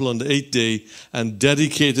the 8th day and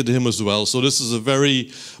dedicated him as well. So this is a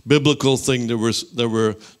very biblical thing that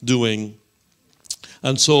we're doing.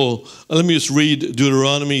 And so let me just read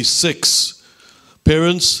Deuteronomy 6.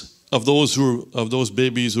 Parents of those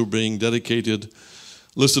babies who are being dedicated,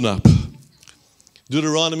 listen up.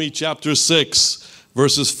 Deuteronomy chapter 6,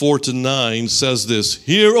 verses 4 to 9 says this: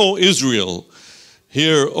 Hear, O Israel,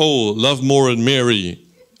 hear, O Lovemore and Mary,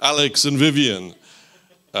 Alex and Vivian,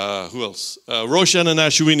 who else? Roshan and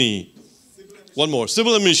Ashwini. One more,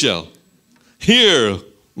 Sybil and Michelle. Hear,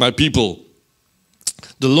 my people.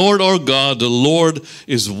 The Lord our God, the Lord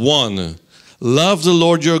is one. Love the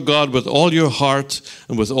Lord your God with all your heart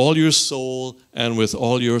and with all your soul and with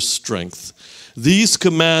all your strength. These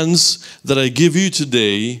commands that I give you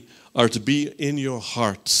today are to be in your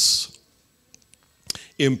hearts.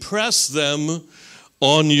 Impress them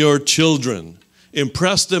on your children.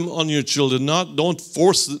 Impress them on your children. Don't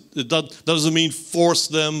force. That doesn't mean force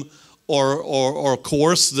them or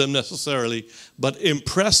coerce them necessarily, but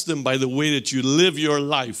impress them by the way that you live your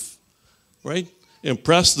life, right?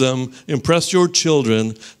 Impress them, impress your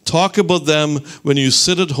children. Talk about them when you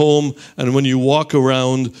sit at home and when you walk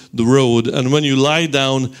around the road and when you lie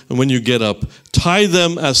down and when you get up. Tie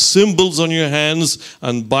them as symbols on your hands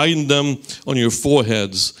and bind them on your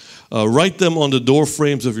foreheads. Write them on the door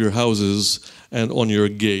frames of your houses and on your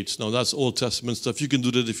gates. Now that's Old Testament stuff. You can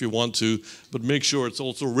do that if you want to, but make sure it's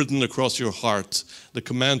also written across your heart. The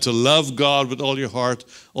command to love God with all your heart,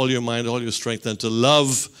 all your mind, all your strength, and to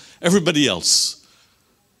love everybody else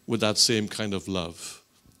with that same kind of love.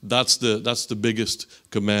 That's the biggest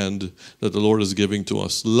command that the Lord is giving to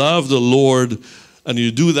us. Love the Lord, and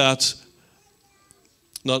you do that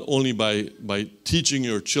not only by teaching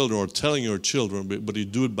your children or telling your children, but you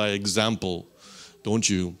do it by example, don't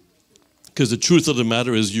you? Because the truth of the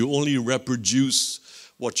matter is you only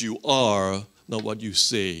reproduce what you are, not what you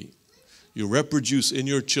say. You reproduce in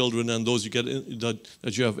your children and those you get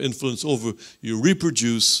that you have influence over. You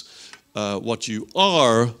reproduce what you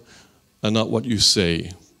are and not what you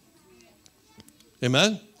say.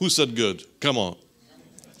 Amen? Who said good? Come on.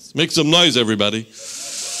 Make some noise, everybody.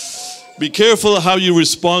 Be careful how you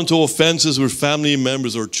respond to offenses with family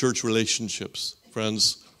members or church relationships,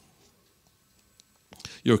 friends.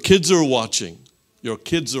 Your kids are watching. Your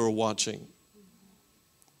kids are watching.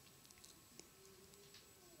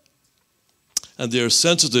 And they're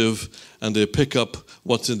sensitive and they pick up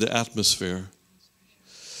what's in the atmosphere.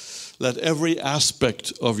 Let every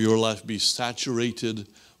aspect of your life be saturated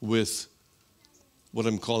with what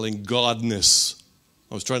I'm calling godness.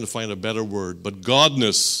 I was trying to find a better word, but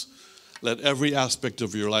godness. Let every aspect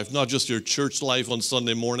of your life, not just your church life on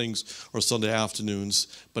Sunday mornings or Sunday afternoons,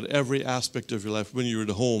 but every aspect of your life, when you're at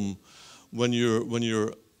home, when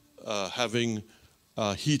you're having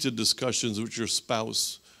heated discussions with your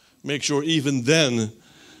spouse, make sure even then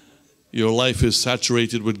your life is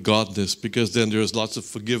saturated with godness, because then there's lots of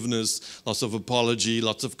forgiveness, lots of apology,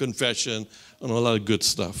 lots of confession, and a lot of good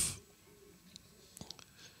stuff.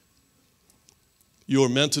 You are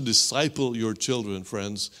meant to disciple your children,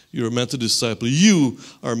 friends. You are meant to disciple. You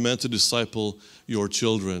are meant to disciple your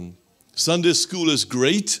children. Sunday school is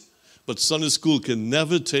great, but Sunday school can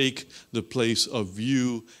never take the place of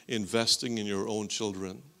you investing in your own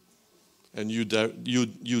children and you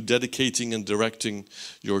dedicating and directing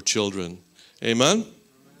your children. Amen?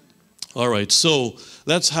 All right, so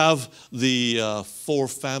let's have the 4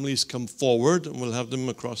 families come forward, and we'll have them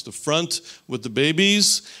across the front with the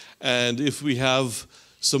babies. And if we have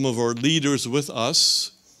some of our leaders with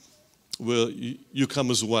us, you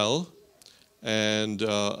come as well. And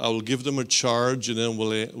I will give them a charge, and then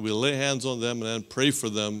we'll lay hands on them and then pray for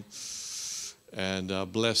them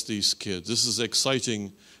and bless these kids. This is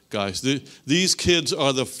exciting, guys. These kids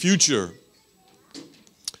are the future.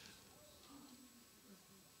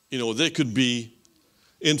 You know, they could be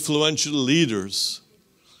influential leaders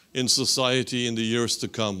in society in the years to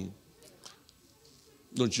come.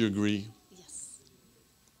 Don't you agree? Yes.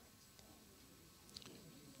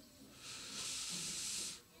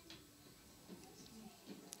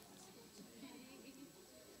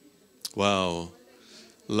 Wow.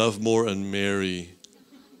 Lovemore and Mary.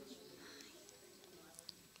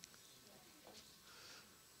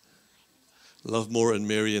 Lovemore and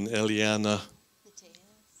Mary and Eliana.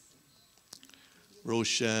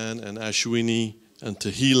 Roshan and Ashwini and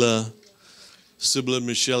Tahila. Sybil and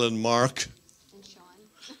Michelle and Mark.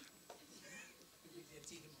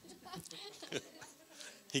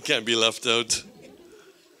 He can't be left out.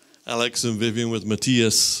 Alex and Vivian with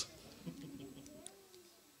Matthias.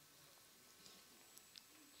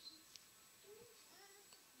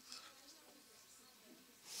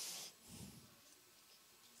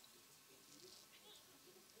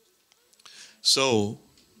 So,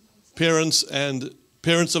 parents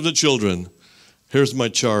of the children, here's my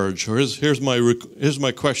charge. Here's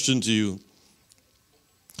my question to you.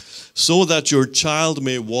 So that your child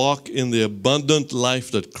may walk in the abundant life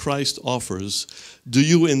that Christ offers, do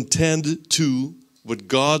you intend to, with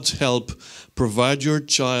God's help, provide your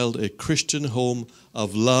child a Christian home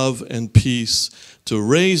of love and peace, to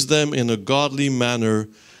raise them in a godly manner,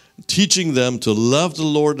 teaching them to love the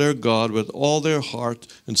Lord their God with all their heart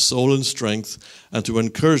and soul and strength, and to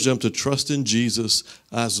encourage them to trust in Jesus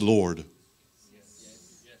as Lord?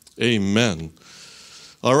 Amen.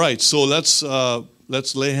 All right, so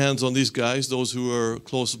let's lay hands on these guys, those who are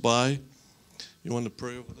close by. You want to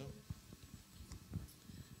pray over them?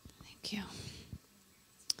 Thank you.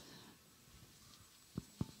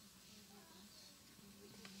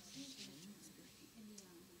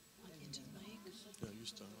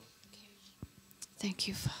 Thank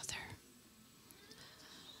you, Father.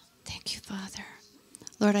 Thank you, Father.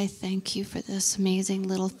 Lord, I thank you for this amazing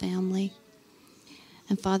little family.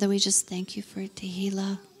 And Father, we just thank you for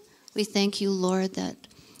Tahila. We thank you, Lord, that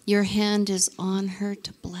your hand is on her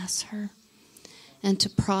to bless her and to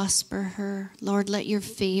prosper her. Lord, let your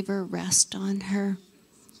favor rest on her.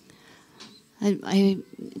 I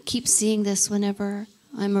keep seeing this whenever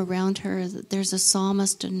I'm around her, that there's a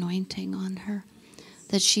psalmist anointing on her,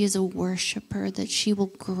 that she is a worshiper, that she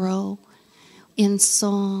will grow in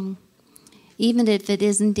song. Even if it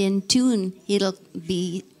isn't in tune, it'll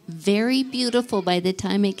be very beautiful by the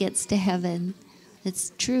time it gets to heaven.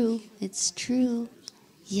 It's true. It's true.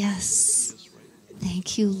 Yes.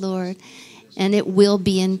 Thank you, Lord. And it will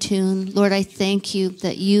be in tune. Lord, I thank you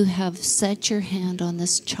that you have set your hand on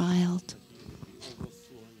this child.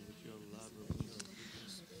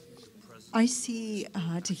 I see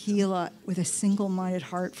Tahila with a single-minded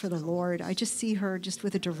heart for the Lord. I just see her just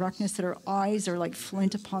with a directness that her eyes are like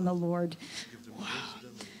flint upon the Lord. Wow.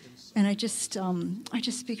 And I just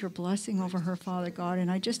speak your blessing over her, Father God. And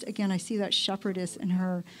I see that shepherdess in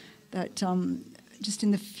her, that just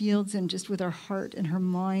in the fields and just with her heart and her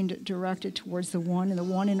mind directed towards the one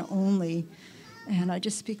and only. And I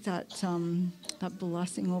just speak that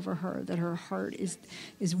blessing over her, that her heart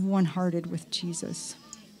is one-hearted with Jesus.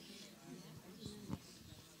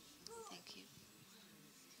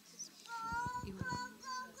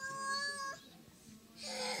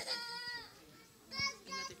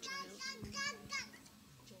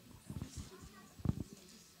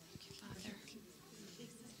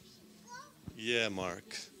 Yeah,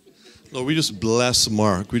 Mark. Lord, we just bless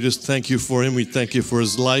Mark. We just thank you for him. We thank you for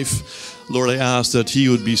his life. Lord, I ask that he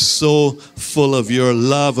would be so full of your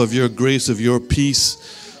love, of your grace, of your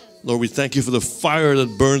peace. Lord, we thank you for the fire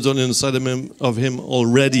that burns on the inside of him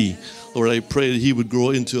already. Lord, I pray that he would grow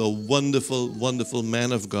into a wonderful, wonderful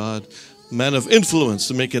man of God, man of influence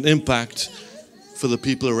to make an impact for the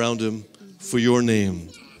people around him, for your name.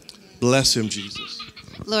 Bless him, Jesus.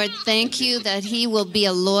 Lord, thank you that he will be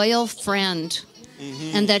a loyal friend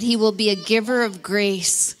and that he will be a giver of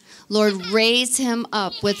grace. Lord, raise him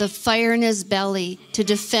up with a fire in his belly to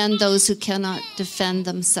defend those who cannot defend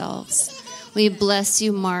themselves. We bless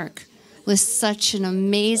you, Mark, with such an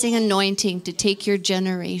amazing anointing to take your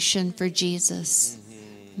generation for Jesus.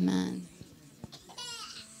 Amen.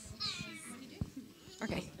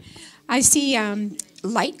 Okay. I see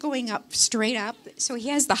light going up, straight up. So he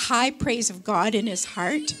has the high praise of God in his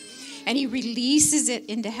heart, and he releases it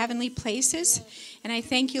into heavenly places. And I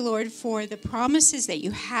thank you, Lord, for the promises that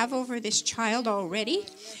you have over this child already,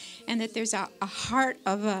 and that there's a heart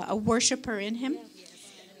of a worshiper in him.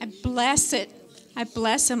 I bless it. I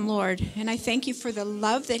bless him, Lord. And I thank you for the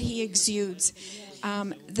love that he exudes,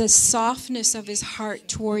 the softness of his heart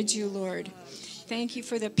towards you, Lord. Thank you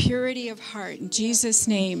for the purity of heart. In Jesus'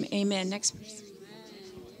 name, amen. Next person.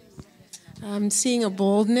 I'm seeing a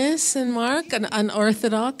boldness in Mark, an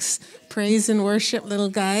unorthodox praise and worship little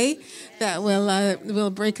guy that will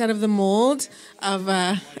break out of the mold of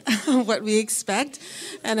what we expect.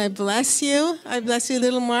 And I bless you. I bless you,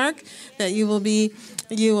 little Mark, that you will be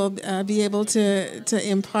able to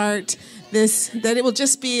impart this, that it will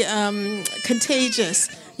just be contagious.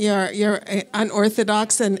 You're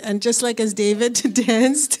unorthodox and just like as David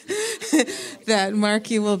danced, that Mark,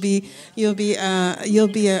 you'll be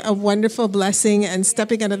a wonderful blessing and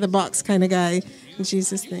stepping out of the box kind of guy in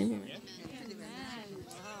Jesus' name.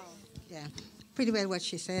 Yeah, pretty well what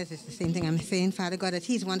she says is the same thing I'm saying, Father God, that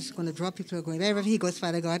he's one who's going to draw people who are going wherever he goes,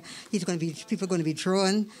 Father God. People are going to be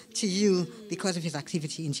drawn to you because of his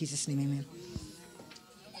activity in Jesus' name, amen.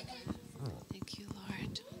 Thank you,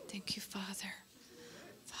 Lord. Thank you, Father.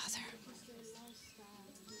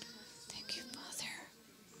 Thank you, Father.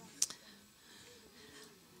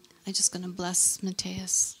 I'm just going to bless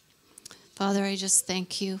Mateus. Father, I just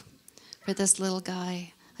thank you for this little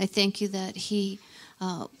guy. I thank you that he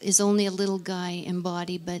is only a little guy in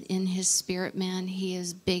body, but in his spirit, man, he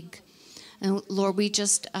is big. And Lord, we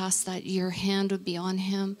just ask that your hand would be on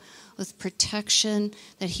him with protection,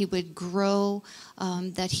 that he would grow,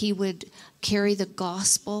 that he would carry the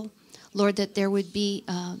gospel. Lord, that there would be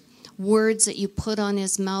words that you put on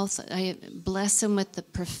his mouth. I bless him with the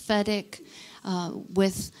prophetic,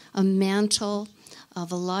 with a mantle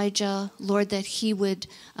of Elijah. Lord, that he would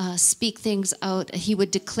speak things out. He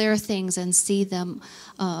would declare things and see them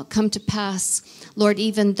come to pass. Lord,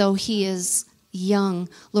 even though he is young,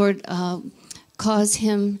 Lord, cause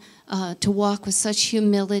him to walk with such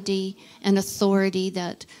humility and authority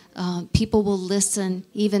that people will listen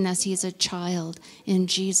even as he's a child. In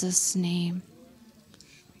Jesus' name.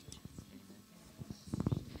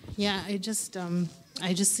 Yeah, I just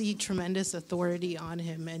see tremendous authority on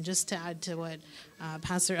him. And just to add to what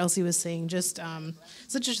Pastor Elsie was saying, just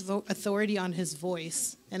such authority on his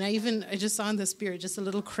voice. And I just saw in the spirit just a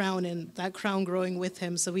little crown, and that crown growing with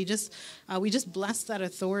him. So we just bless that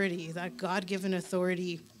authority, that God-given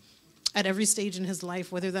authority at every stage in his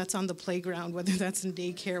life, whether that's on the playground, whether that's in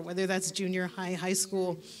daycare, whether that's junior high, high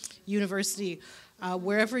school, university.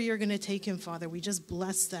 Wherever you're going to take him, Father, we just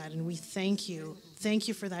bless that, and we thank you. Thank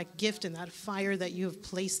you for that gift and that fire that you have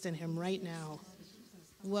placed in him right now.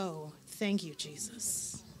 Whoa. Thank you,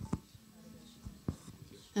 Jesus.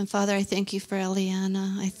 And Father, I thank you for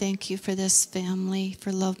Eliana. I thank you for this family,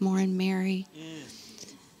 for Lovemore and Mary.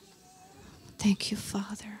 Thank you,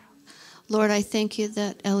 Father. Lord, I thank you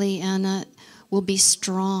that Eliana will be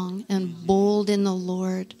strong and bold in the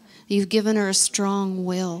Lord. You've given her a strong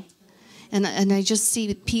will. And I just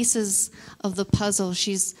see pieces of the puzzle.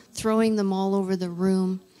 She's throwing them all over the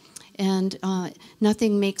room. And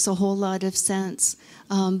nothing makes a whole lot of sense.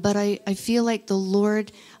 But I feel like the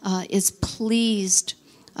Lord is pleased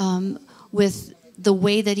with the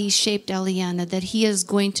way that he shaped Eliana, that he is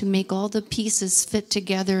going to make all the pieces fit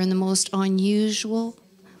together in the most unusual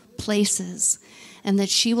places, and that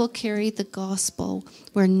she will carry the gospel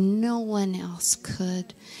where no one else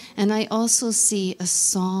could. And I also see a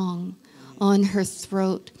song on her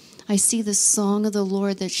throat. I see the song of the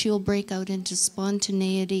Lord, that she'll break out into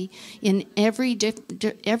spontaneity in every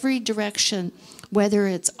direction, whether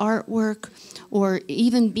it's artwork or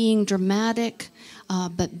even being dramatic.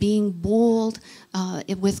 but being bold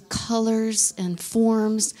with colors and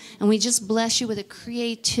forms. And we just bless you with a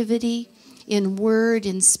creativity in word,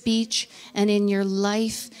 in speech, and in your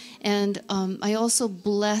life. And I also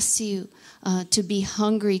bless you to be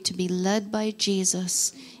hungry, to be led by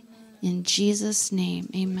Jesus. In Jesus' name,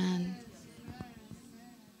 amen.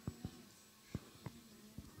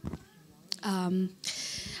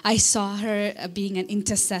 I saw her being an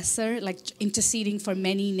intercessor, like interceding for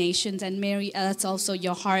many nations. And Mary, that's also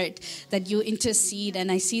your heart, that you intercede.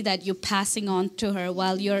 And I see that you're passing on to her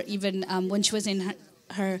while you're even, when she was in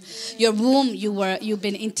your womb, you've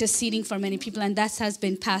been interceding for many people, and that has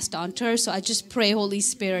been passed on to her. So I just pray, Holy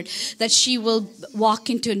Spirit, that she will walk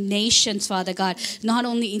into nations, Father God, not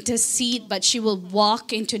only intercede, but she will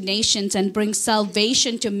walk into nations and bring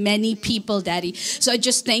salvation to many people, Daddy. So I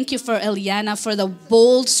just thank you for Eliana, for the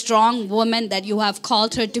bold, strong woman that you have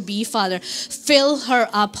called her to be, Father. Fill her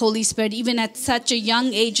up, Holy Spirit, even at such a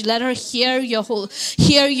young age. Let her hear you,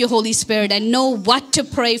 Holy Spirit, and know what to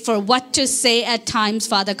pray for, what to say at times,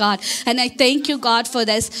 Father God. And I thank you, God, for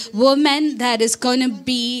this woman that is going to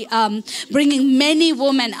be bringing many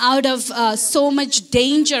women out of so much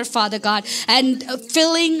danger, Father God, and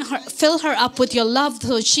fill her up with your love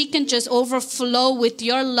so she can just overflow with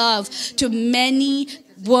your love to many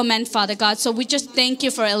women, Father God. So we just thank you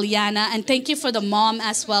for Eliana, and thank you for the mom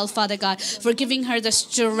as well, Father God, for giving her the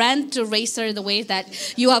strength to raise her the way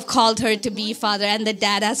that you have called her to be, Father, and the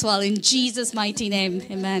dad as well. In Jesus' mighty name,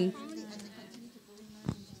 amen.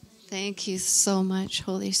 Thank you so much,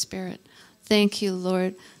 Holy Spirit. Thank you,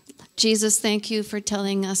 Lord. Jesus, thank you for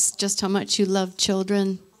telling us just how much you love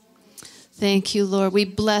children. Thank you, Lord. We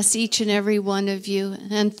bless each and every one of you.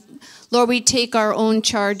 And Lord, we take our own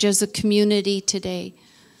charge as a community today,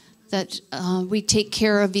 that we take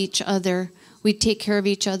care of each other. We take care of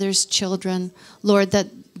each other's children. Lord,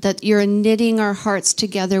 that you're knitting our hearts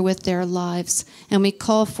together with their lives. And we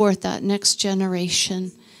call forth that next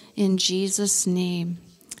generation in Jesus' name.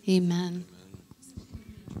 Amen.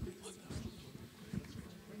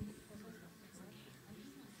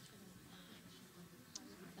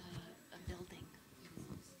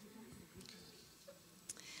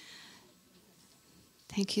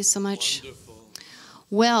 Thank you so much. Wonderful.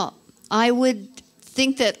 Well, I would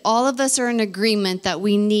think that all of us are in agreement that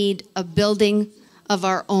we need a building of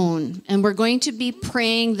our own. And we're going to be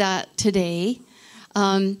praying that today.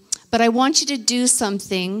 But I want you to do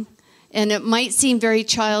something. And it might seem very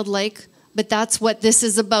childlike, but that's what this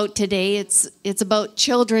is about today. It's about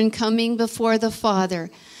children coming before the Father.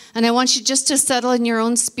 And I want you just to settle in your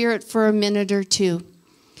own spirit for a minute or two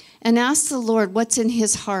and ask the Lord what's in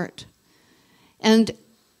his heart.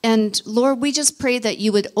 And Lord, we just pray that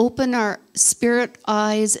you would open our spirit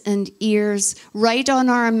eyes and ears, write on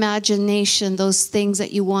our imagination those things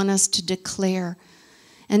that you want us to declare.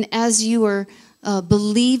 And as you are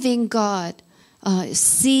believing God,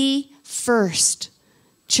 see first.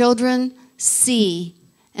 Children see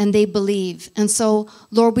and they believe. And so,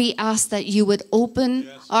 Lord, we ask that you would open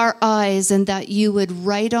our eyes and that you would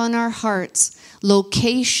write on our hearts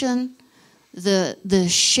location, the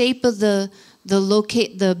shape of the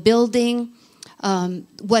building,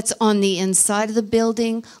 what's on the inside of the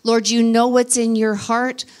building. Lord, you know what's in your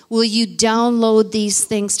heart. Will you download these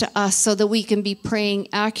things to us so that we can be praying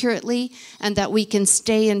accurately and that we can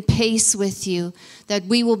stay in pace with you, that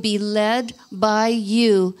we will be led by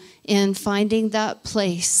you in finding that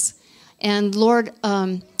place. And Lord,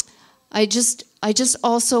 I just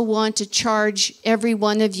also want to charge every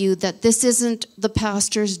one of you that this isn't the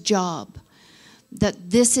pastor's job,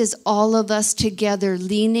 that this is all of us together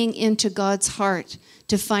leaning into God's heart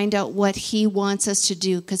to find out what he wants us to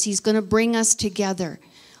do, because he's going to bring us together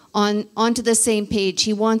onto the same page.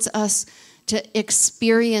 He wants us to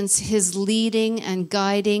experience his leading and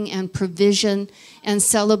guiding and provision and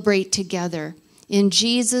celebrate together. In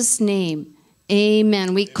Jesus' name,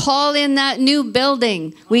 amen. We call in that new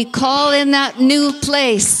building. We call in that new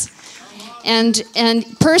place. And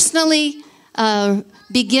personally,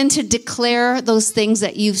 begin to declare those things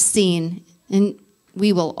that you've seen. And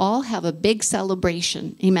we will all have a big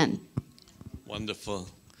celebration. Amen. Wonderful.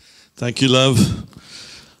 Thank you, love.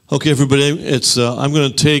 Okay, everybody, I'm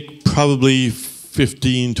going to take probably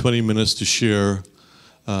 15, 20 minutes to share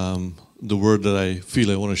the word that I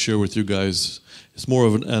feel I want to share with you guys. It's more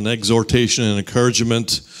of an exhortation and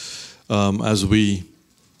encouragement as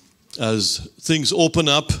things open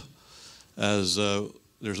up, as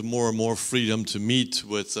there's more and more freedom to meet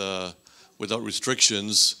without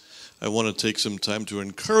restrictions. I want to take some time to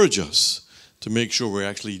encourage us to make sure we're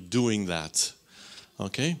actually doing that.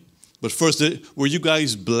 Okay? But first, were you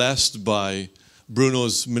guys blessed by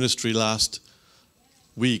Bruno's ministry last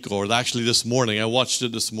week, or actually this morning. I watched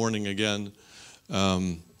it this morning again,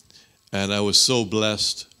 and I was so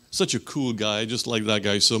blessed. Such a cool guy. I just like that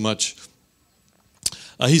guy so much.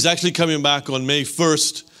 He's actually coming back on May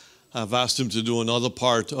 1st. I've asked him to do another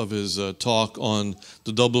part of his talk on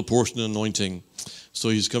the double portion anointing. So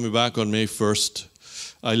he's coming back on May 1st.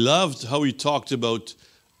 I loved how he talked about,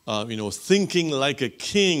 thinking like a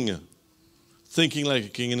king. Thinking like a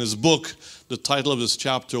king. In his book, the title of this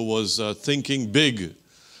chapter was Thinking Big.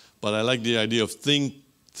 But I like the idea of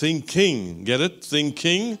thinking. Get it?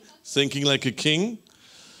 Thinking like a king.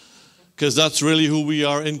 Because that's really who we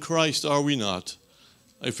are in Christ, are we not?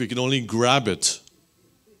 If we can only grab it.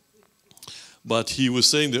 But he was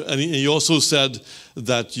saying that, and he also said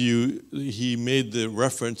that he made the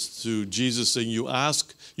reference to Jesus saying, you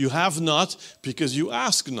have not because you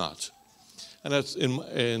ask not. And that's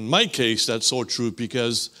in my case, that's so true,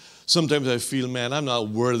 because sometimes I feel, man, I'm not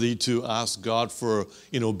worthy to ask God for,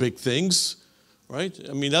 big things, right?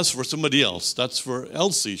 I mean, that's for somebody else. That's for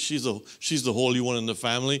Elsie. She's the holy one in the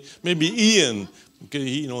family. Maybe Ian,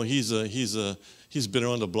 he's been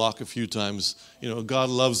around the block a few times. God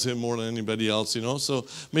loves him more than anybody else, So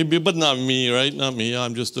maybe, but not me, right? Not me.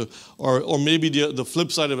 I'm just or maybe the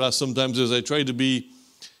flip side of that sometimes is I try to be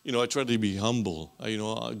humble.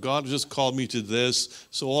 God just called me to this,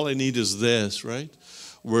 so all I need is this, right?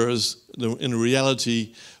 Whereas in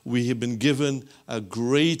reality, we have been given a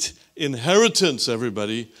great inheritance,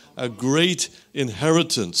 everybody. A great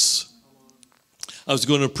inheritance. I was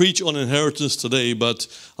going to preach on inheritance today, but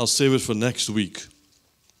I'll save it for next week.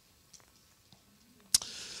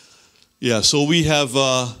 Yeah, so we have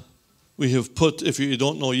put, if you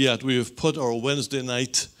don't know yet, we have put our Wednesday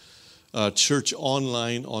night church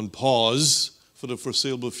online on pause for the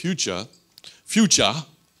foreseeable future.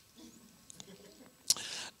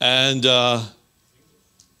 And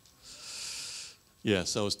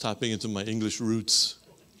yes, I was tapping into my English roots.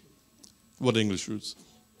 What English roots?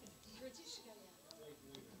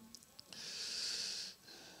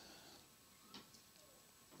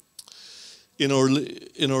 In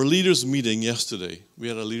our leaders' meeting yesterday, we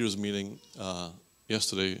had a leaders' meeting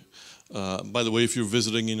yesterday. By the way, if you're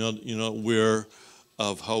visiting, you're not aware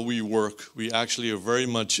of how we work. We actually are very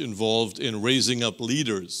much involved in raising up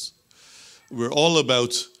leaders. We are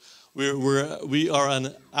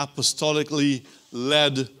an apostolically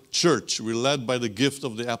led church. We're led by the gift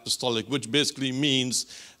of the apostolic, which basically means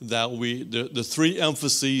that the three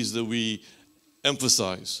emphases that we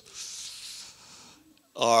emphasize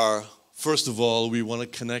are, first of all, we want to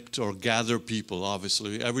connect or gather people,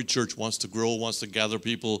 obviously. Every church wants to grow, wants to gather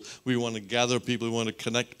people. We want to gather people. We want to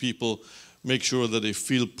connect people, make sure that they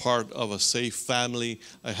feel part of a safe family,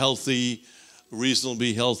 a healthy,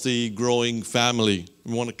 reasonably healthy, growing family.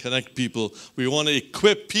 We want to connect people. We want to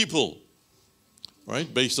equip people,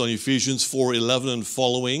 right? Based on Ephesians 4:11 and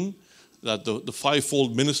following, that the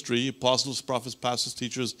fivefold ministry, apostles, prophets, pastors,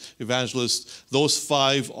 teachers, evangelists, those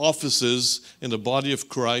 5 offices in the body of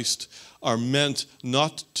Christ are meant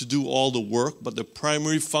not to do all the work, but the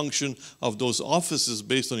primary function of those offices,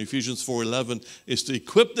 based on Ephesians 4:11, is to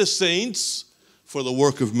equip the saints for the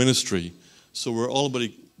work of ministry. So we're all about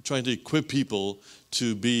trying to equip people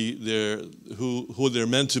to be who they're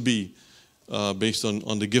meant to be, based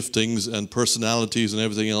on the giftings and personalities and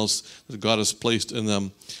everything else that God has placed in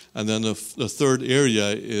them. And then the third area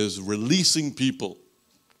is releasing people.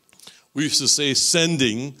 We used to say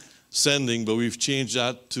sending, but we've changed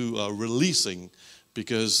that to releasing,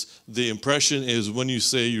 because the impression is when you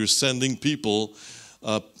say you're sending people,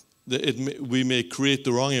 we may create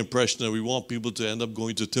the wrong impression that we want people to end up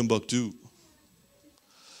going to Timbuktu.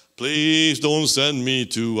 Please don't send me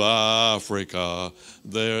to Africa.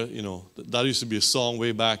 That used to be a song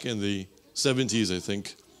way back in the 70s, I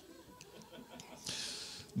think.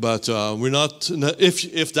 But we're not,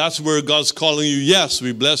 if that's where God's calling you, yes,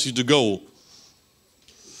 we bless you to go.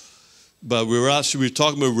 But we're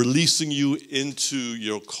talking about releasing you into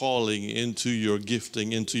your calling, into your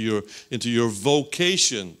gifting, into your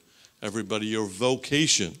vocation. Everybody, your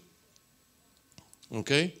vocation.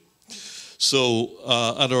 Okay? So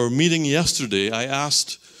at our meeting yesterday, I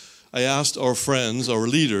asked our friends, our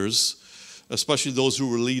leaders, especially those who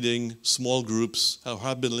were leading small groups, or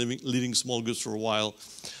have been leading small groups for a while,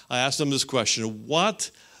 I asked them this question: what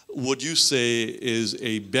would you say is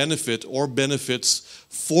a benefit or benefits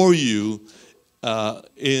for you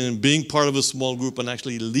in being part of a small group and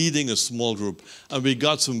actually leading a small group? And we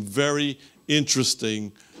got some very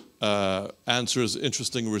interesting answers,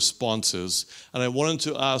 interesting responses. And I wanted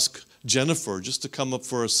to ask Jennifer just to come up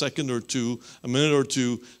for a minute or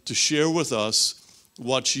two, to share with us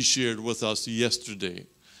what she shared with us yesterday.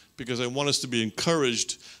 because I want us to be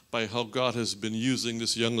encouraged by how God has been using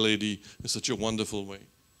this young lady in such a wonderful way.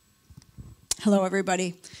 Hello,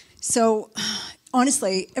 everybody. So,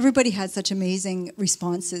 honestly, everybody had such amazing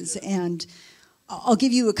responses, and I'll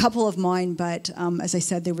give you a couple of mine, but as I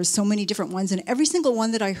said, there were so many different ones, and every single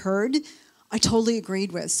one that I heard, I totally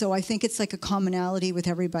agreed with. So I think it's like a commonality with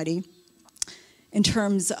everybody in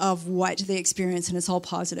terms of what they experience, and it's all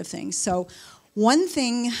positive things. So one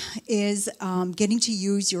thing is getting to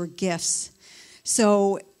use your gifts.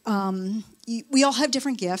 So we all have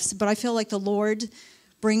different gifts, but I feel like the Lord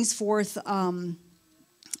brings forth the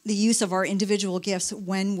use of our individual gifts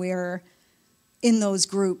when we're in those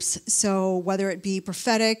groups. So whether it be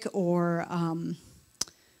prophetic or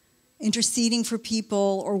interceding for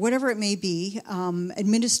people or whatever it may be,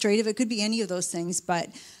 administrative, it could be any of those things, but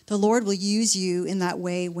the Lord will use you in that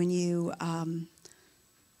way when you're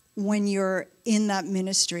in that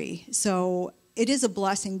ministry. So it is a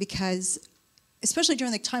blessing because, especially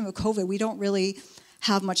during the time of COVID, we don't really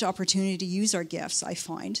have much opportunity to use our gifts, I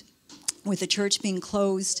find, with the church being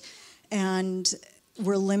closed and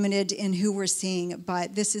we're limited in who we're seeing,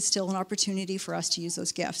 but this is still an opportunity for us to use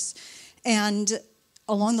those gifts. And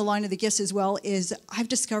along the line of the gifts as well is I've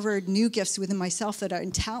discovered new gifts within myself that are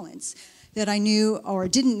in talents that I knew or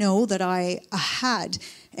didn't know that I had.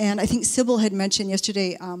 And I think Sybil had mentioned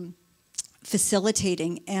yesterday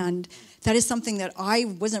facilitating, and that is something that I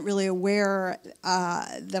wasn't really aware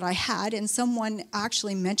that I had, and someone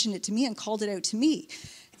actually mentioned it to me and called it out to me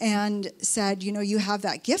and said, you know, you have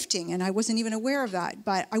that gifting, and I wasn't even aware of that,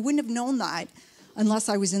 but I wouldn't have known that unless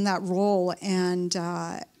I was in that role and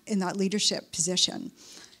in that leadership position.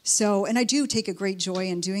 So, and I do take a great joy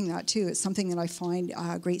in doing that too. It's something that I find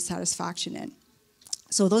great satisfaction in.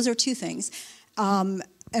 So those are two things.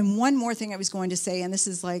 And one more thing I was going to say, and this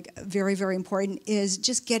is like very, very important, is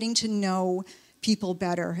just getting to know people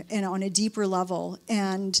better and on a deeper level.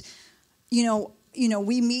 And, you know,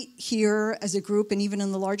 we meet here as a group and even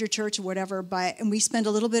in the larger church or whatever, and we spend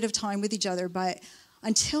a little bit of time with each other, but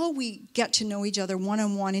until we get to know each other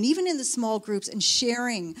one-on-one, and even in the small groups and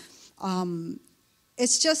sharing,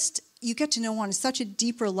 it's just, you get to know on such a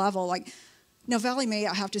deeper level. Like, now Valley May,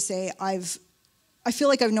 I have to say, I feel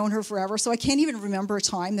like I've known her forever, so I can't even remember a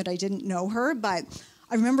time that I didn't know her, but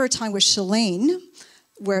I remember a time with Shalane,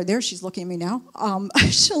 where there she's looking at me now.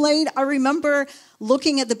 Shalane, I remember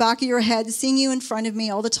looking at the back of your head, seeing you in front of me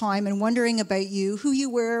all the time and wondering about you, who you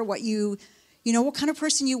were, what kind of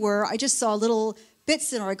person you were. I just saw little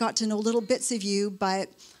bits or I got to know little bits of you, but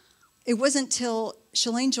it wasn't till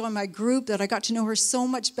Shalane joined my group that I got to know her so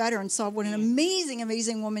much better and saw what an amazing,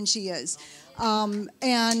 amazing woman she is.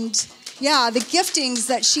 And yeah, the giftings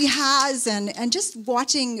that she has and just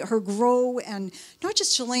watching her grow, and not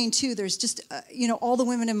just Shalane too, there's just, all the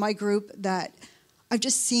women in my group that I've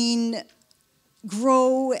just seen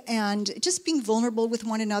grow and just being vulnerable with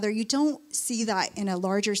one another. You don't see that in a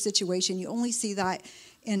larger situation. You only see that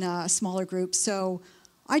in a smaller group. So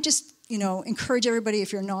I just, encourage everybody,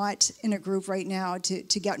 if you're not in a group right now,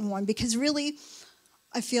 to get in one, because really,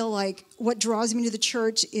 I feel like what draws me to the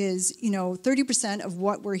church is, 30% of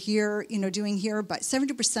what we're here, doing here, but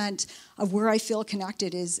 70% of where I feel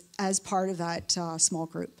connected is as part of that small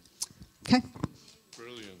group. Okay?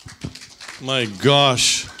 Brilliant. My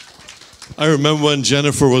gosh. I remember when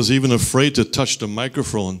Jennifer was even afraid to touch the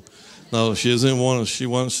microphone. Now, she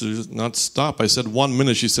wants to not stop. I said 1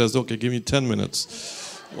 minute. She says, okay, give me 10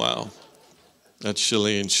 minutes. Wow. That's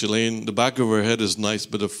Shalane. Shalane, the back of her head is nice,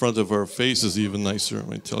 but the front of her face is even nicer,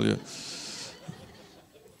 I tell you.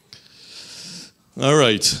 All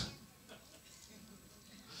right.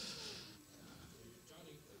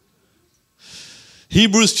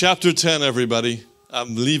 Hebrews chapter 10, everybody.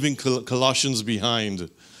 I'm leaving Colossians behind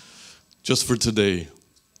just for today.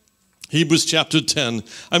 Hebrews chapter 10.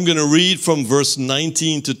 I'm going to read from verse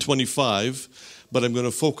 19 to 25. But I'm going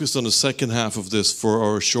to focus on the second half of this for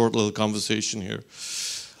our short little conversation here.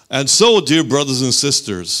 And so, dear brothers and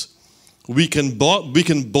sisters, we can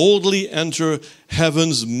boldly enter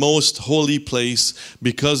heaven's most holy place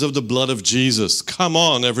because of the blood of Jesus. Come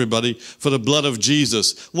on, everybody, for the blood of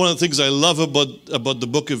Jesus. One of the things I love about the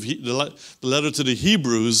book of the letter to the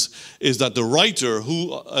Hebrews is that the writer,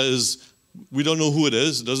 who is, we don't know who it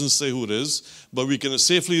is, it doesn't say who it is, but we can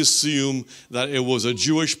safely assume that it was a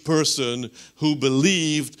Jewish person who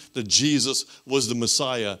believed that Jesus was the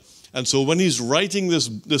Messiah. And so when he's writing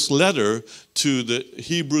this letter to the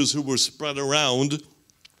Hebrews who were spread around,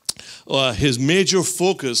 his major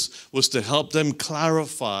focus was to help them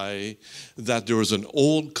clarify that there was an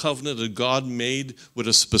old covenant that God made with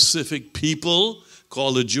a specific people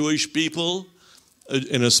called the Jewish people,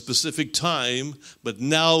 in a specific time, but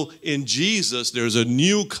now in Jesus there's a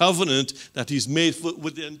new covenant that he's made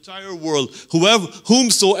with the entire world,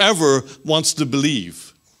 whomsoever wants to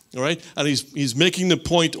believe. All right? And he's making the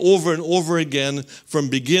point over and over again from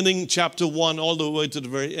beginning chapter 1 all the way to the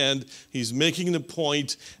very end. He's making the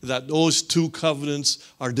point that those two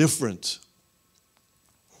covenants are different.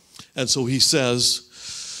 And so he says,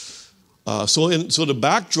 so the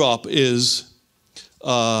backdrop is,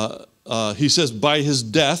 he says, by his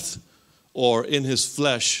death, or in his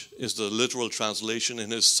flesh is the literal translation,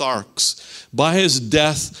 in his sarx. By his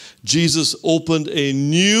death, Jesus opened a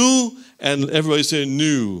new, and everybody say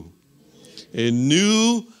new. A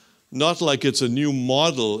new, not like it's a new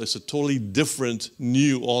model, it's a totally different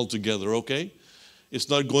new altogether, okay? It's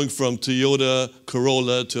not going from Toyota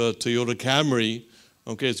Corolla to a Toyota Camry,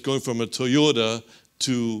 okay? It's going from a Toyota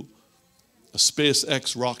to a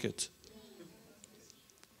SpaceX rocket.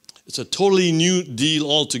 It's a totally new deal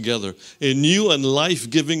altogether. A new and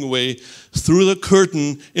life-giving way through the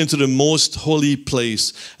curtain into the most holy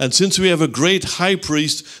place. And since we have a great high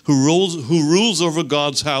priest who rules over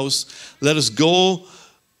God's house, let us go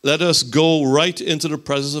right into the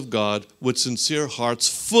presence of God with sincere hearts,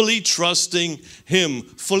 fully trusting him.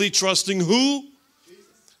 Fully trusting who?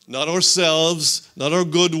 Not ourselves, not our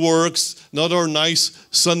good works, not our nice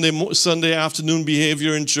Sunday afternoon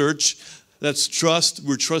behavior in church. That's trust.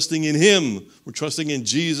 We're trusting in him. We're trusting in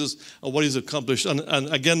Jesus and what he's accomplished.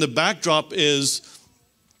 And again, the backdrop is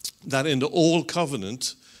that in the old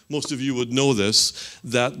covenant, most of you would know this,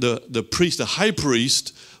 that the priest, the high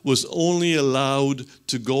priest, was only allowed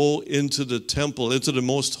to go into the temple, into the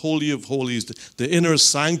most holy of holies, the inner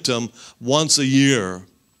sanctum, once a year.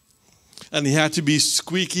 And he had to be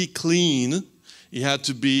squeaky clean. He had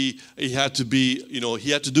to do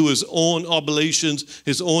his own oblations,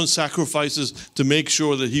 his own sacrifices to make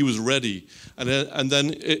sure that he was ready. And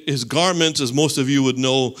then his garments, as most of you would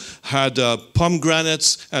know, had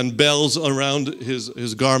pomegranates and bells around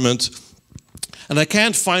his garment. And I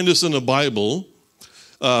can't find this in the Bible,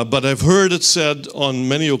 but I've heard it said on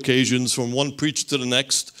many occasions from one preacher to the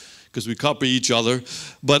next, because we copy each other.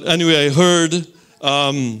 But anyway, I heard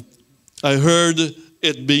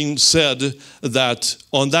it being said that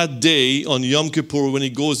on that day, on Yom Kippur, when he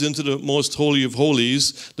goes into the most holy of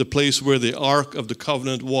holies, the place where the Ark of the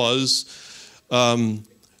Covenant was, that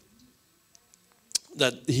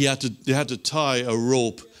they had to tie a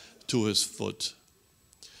rope to his foot.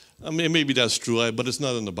 I mean, maybe that's true, but it's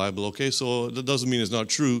not in the Bible, okay? So that doesn't mean it's not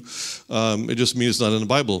true. It just means it's not in the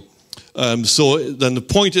Bible. So then the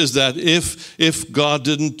point is that if God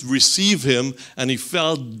didn't receive him and he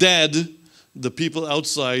fell dead, the people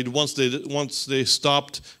outside, once they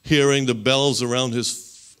stopped hearing the bells around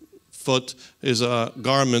his foot, his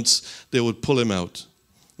garments, they would pull him out.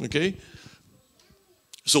 Okay?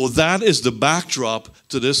 So that is the backdrop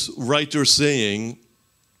to this writer saying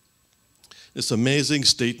this amazing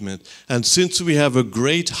statement. And since we have a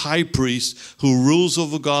great high priest who rules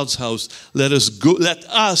over God's house, let us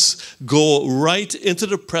go right into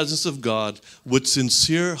the presence of God with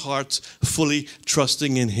sincere hearts, fully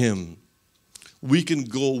trusting in him. We can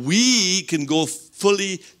go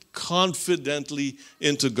fully, confidently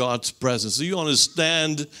into God's presence. Do you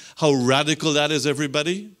understand how radical that is,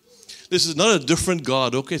 everybody? This is not a different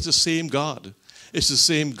God, okay? It's the same God. It's the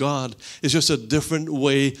same God. It's just a different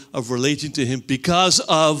way of relating to him because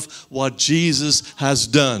of what Jesus has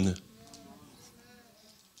done.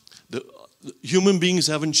 The human beings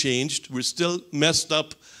haven't changed. We're still messed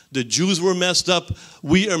up. The Jews were messed up.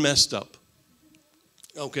 We are messed up.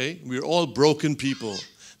 Okay, we're all broken people.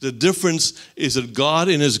 The difference is that God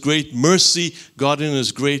in his great mercy, God in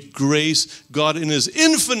his great grace, God in his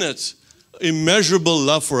infinite, immeasurable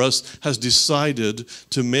love for us has decided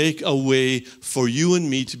to make a way for you and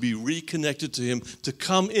me to be reconnected to him, to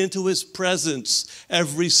come into his presence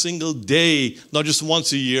every single day, not just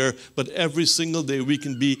once a year, but every single day we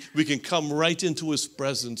can come right into his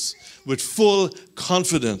presence with full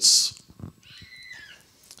confidence.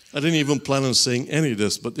 I didn't even plan on saying any of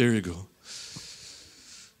this, but there you go.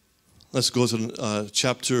 Let's go to the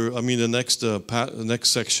next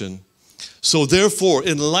section. So therefore,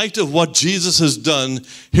 in light of what Jesus has done,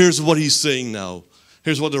 here's what he's saying now.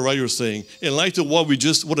 Here's what the writer is saying. In light of what I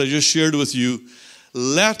just shared with you,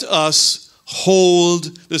 let us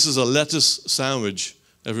hold, this is a lettuce sandwich,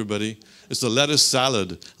 everybody. It's a lettuce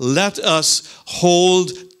salad. Let us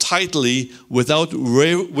hold tightly without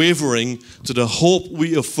wavering to the hope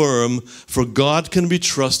we affirm, for God can be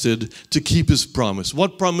trusted to keep his promise.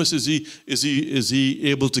 What promise is he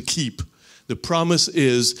able to keep? The promise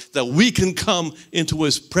is that we can come into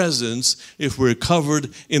his presence if we're covered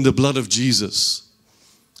in the blood of Jesus.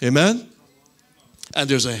 Amen? And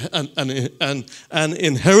there's an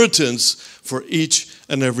inheritance for each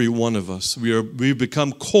and every one of us. We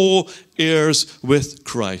become co-heirs with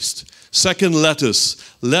Christ. Second, let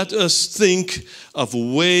us think of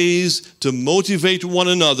ways to motivate one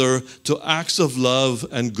another to acts of love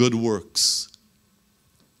and good works.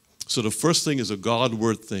 So the first thing is a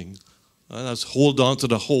God-word thing. Let's hold on to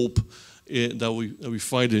the hope that we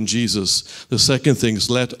find in Jesus. The second thing is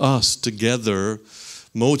let us together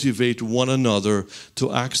motivate one another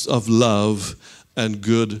to acts of love and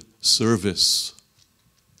good service.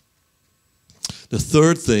 The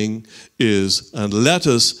third thing is, and let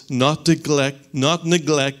us not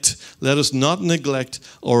neglect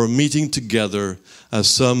our meeting together as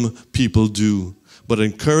some people do, but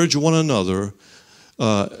encourage one another,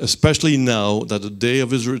 especially now that the day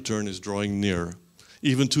of his return is drawing near.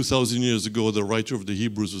 Even 2,000 years ago, the writer of the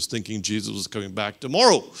Hebrews was thinking Jesus was coming back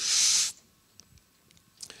tomorrow.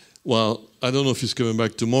 Well, I don't know if he's coming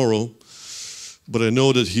back tomorrow, but I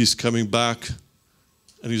know that he's coming back,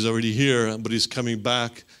 and he's already here, but he's coming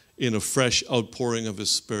back in a fresh outpouring of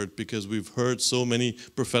his Spirit, because we've heard so many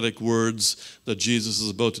prophetic words that Jesus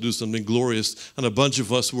is about to do something glorious. And a bunch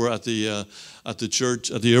of us were at the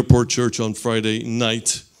church, at the airport church on Friday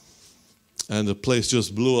night, and the place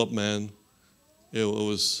just blew up, man. It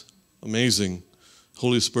was amazing.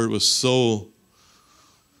 Holy Spirit was so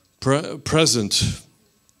present.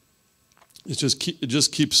 It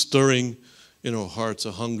just keeps stirring in our hearts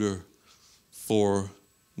a hunger for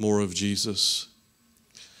more of Jesus.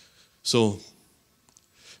 So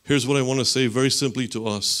here's what I want to say very simply to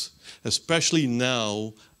us, especially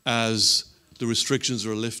now as the restrictions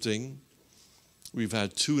are lifting. We've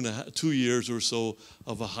had 2 years or so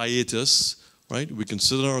of a hiatus, right? We can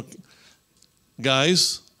sit on our...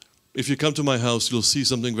 Guys, if you come to my house, you'll see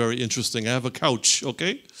something very interesting. I have a couch,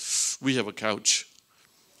 okay? We have a couch.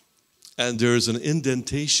 And there's an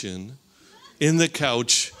indentation in the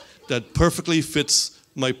couch that perfectly fits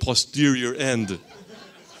my posterior end.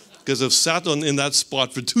 Because I've sat in that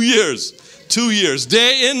spot for 2 years. 2 years,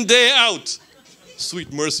 day in, day out.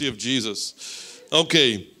 Sweet mercy of Jesus.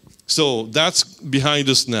 Okay, so that's behind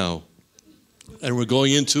us now. And we're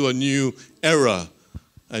going into a new era,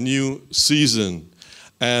 a new season.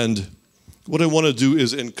 And what I want to do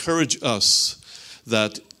is encourage us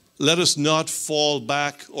that let us not fall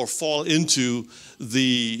back or fall into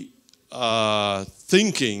the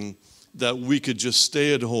thinking that we could just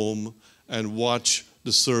stay at home and watch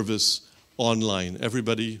the service online.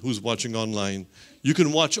 Everybody who's watching online, you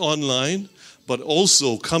can watch online, but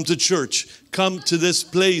also come to church. Come to this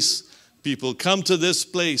place, people. Come to this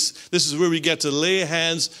place. This is where we get to lay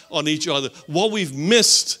hands on each other. What we've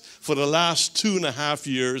missed for the last 2.5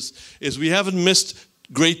 years is we haven't missed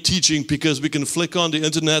great teaching, because we can flick on the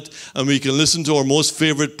internet and we can listen to our most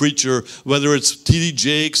favorite preacher, whether it's T.D.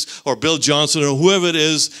 Jakes or Bill Johnson or whoever it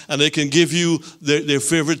is, and they can give you their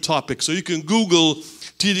favorite topic. So you can Google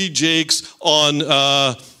T.D. Jakes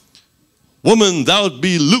on Woman, Thou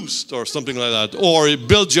Be Loosed or something like that, or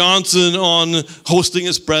Bill Johnson on hosting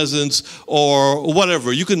his presence or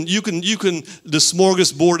whatever. You can. The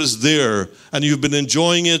smorgasbord is there, and you've been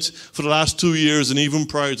enjoying it for the last 2 years and even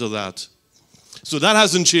prior to that. So that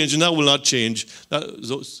hasn't changed, and that will not change.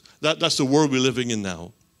 That's the world we're living in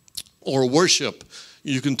now. Or worship.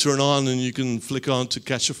 You can turn on and you can flick on to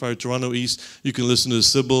Catch a Fire Toronto East. You can listen to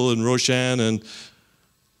Sybil and Roshan and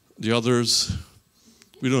the others.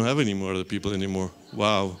 We don't have any more other people anymore.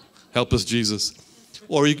 Wow. Help us, Jesus.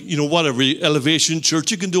 Or, whatever, Elevation Church,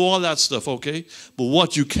 you can do all that stuff, okay? But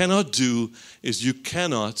what you cannot do is you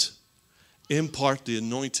cannot impart the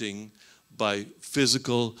anointing by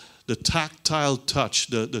physical, the tactile touch,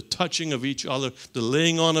 the touching of each other, the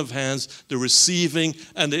laying on of hands, the receiving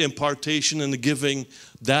and the impartation and the giving.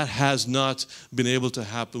 That has not been able to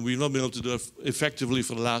happen. We've not been able to do it effectively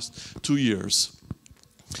for the last 2 years.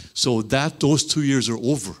 So those 2 years are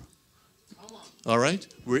over. All right?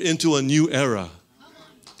 We're into a new era.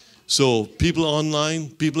 So people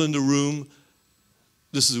online, people in the room,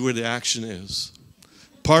 this is where the action is.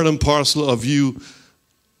 Part and parcel of you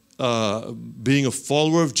being a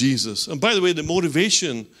follower of Jesus. And by the way, the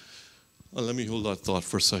motivation, let me hold that thought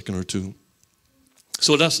for a second or two.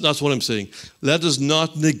 So that's what I'm saying. Let us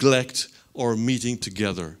not neglect our meeting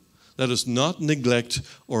together. Let us not neglect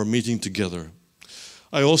our meeting together.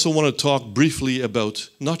 I also want to talk briefly about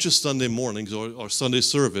not just Sunday mornings or Sunday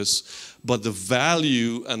service, but the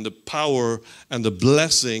value and the power and the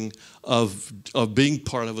blessing of being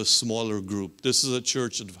part of a smaller group. This is a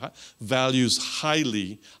church that values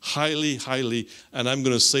highly, highly, highly, and I'm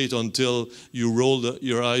going to say it until you roll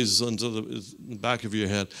your eyes onto the back of your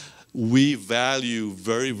head. we value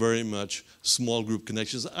very, very much small group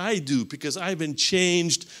connections. I do, because I've been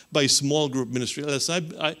changed by small group ministry.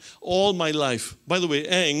 All my life. By the way,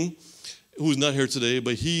 Eng, who's not here today,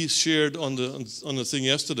 but he shared on the thing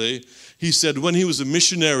yesterday, he said when he was a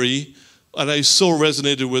missionary, and I so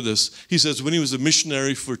resonated with this, he says when he was a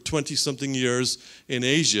missionary for 20-something years in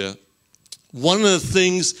Asia, one of the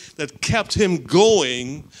things that kept him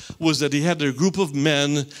going was that he had a group of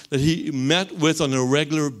men that he met with on a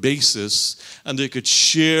regular basis, and they could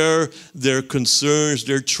share their concerns,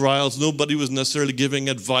 their trials. Nobody was necessarily giving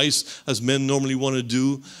advice, as men normally want to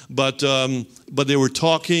do, but they were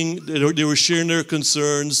talking, they were sharing their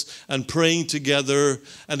concerns and praying together,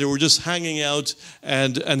 and they were just hanging out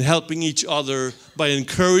and helping each other by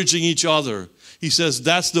encouraging each other. He says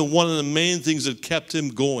that's one of the main things that kept him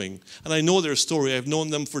going. And I know their story. I've known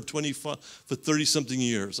them for 30-something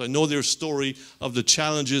years. I know their story of the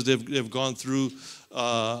challenges they've gone through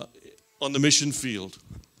on the mission field.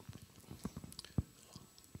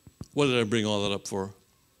 What did I bring all that up for?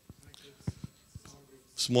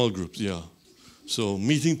 Small groups, yeah. So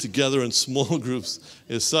meeting together in small groups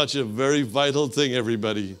is such a very vital thing,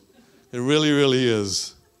 everybody. It really, really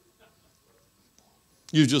is.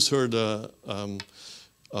 You just heard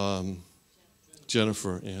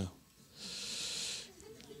Jennifer, yeah.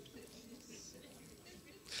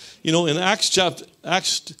 You know, in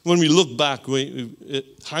Acts, when we look back,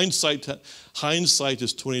 hindsight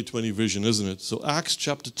is 20/20 vision, isn't it? So Acts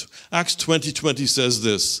 20:20 says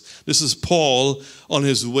this. This is Paul on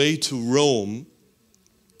his way to Rome,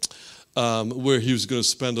 where he was going to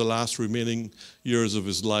spend the last remaining years of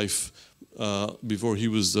his life before he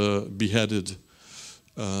was beheaded.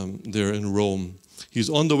 There in Rome. He's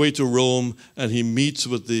on the way to Rome, and he meets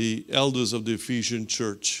with the elders of the Ephesian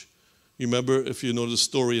church. You remember, if you know the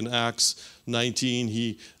story in Acts 19,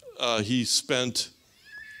 he spent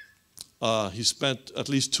at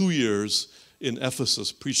least 2 years in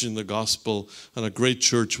Ephesus preaching the gospel, and a great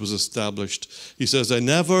church was established. He says, I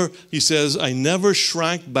never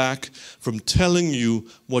shrank back from telling you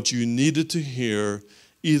what you needed to hear,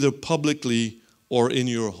 either publicly or in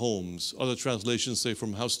your homes. Other translations say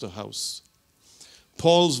from house to house.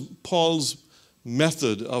 Paul's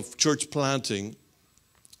method of church planting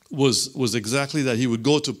was exactly that. He would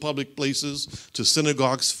go to public places, to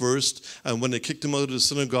synagogues first, and when they kicked him out of the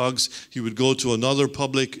synagogues, he would go to another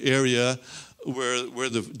public area where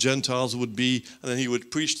the Gentiles would be, and then he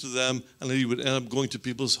would preach to them, and then he would end up going to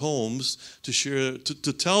people's homes to share,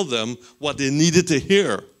 to tell them what they needed to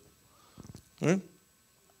hear. Right?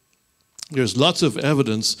 There's lots of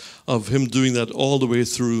evidence of him doing that all the way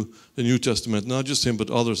through the New Testament. Not just him, but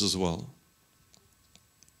others as well.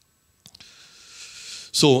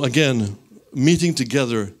 So again, meeting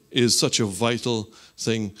together is such a vital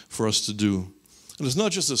thing for us to do. And it's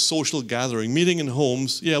not just a social gathering. Meeting in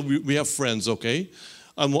homes, yeah, we have friends, okay?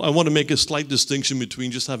 I want to make a slight distinction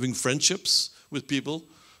between just having friendships with people,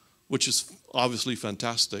 which is obviously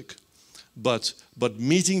fantastic, but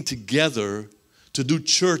meeting together to do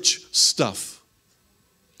church stuff.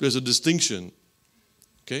 There's a distinction,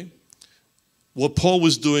 okay? What Paul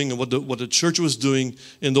was doing and what the church was doing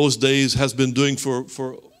in those days has been doing for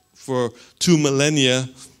 2 millennia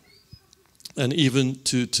and even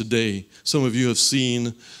to today. Some of you have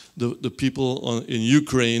seen the people in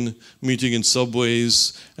Ukraine meeting in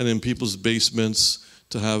subways and in people's basements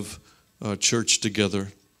to have church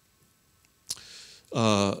together.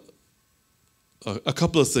 A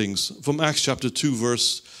couple of things from Acts chapter 2,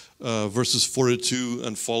 verses 42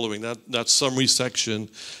 and following, that summary section.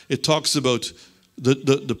 It talks about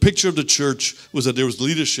the picture of the church was that there was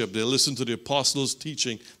leadership. They listened to the apostles'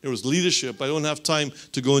 teaching. There was leadership. I don't have time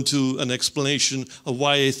to go into an explanation of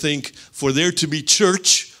why I think for there to be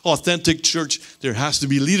church, authentic church, there has to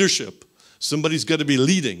be leadership. Somebody's got to be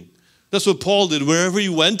leading. That's what Paul did. Wherever he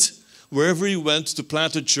went to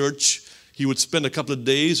plant a church, he would spend a couple of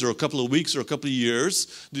days or a couple of weeks or a couple of years,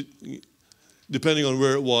 depending on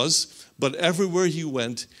where it was. But everywhere he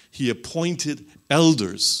went, he appointed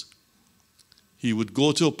elders. He would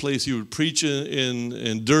go to a place, he would preach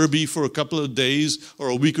in Derby for a couple of days or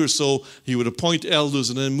a week or so. He would appoint elders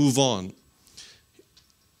and then move on.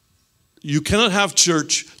 You cannot have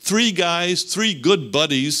church, 3 guys, 3 good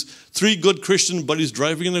buddies, 3 good Christian buddies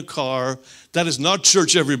driving in a car. That is not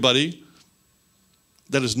church, everybody.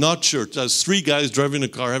 That is not church. That's 3 guys driving a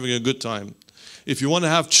car having a good time. If you want to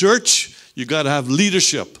have church, you got to have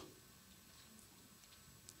leadership.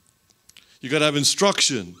 You got to have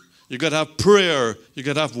instruction. You got to have prayer. You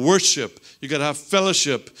got to have worship. You got to have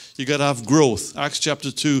fellowship. You got to have growth. Acts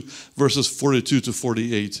chapter 2, verses 42 to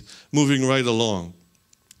 48. Moving right along.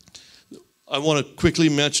 I want to quickly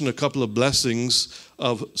mention a couple of blessings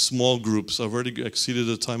of small groups. I've already exceeded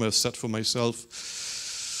the time I've set for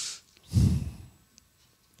myself.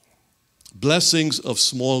 Blessings of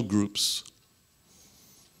small groups.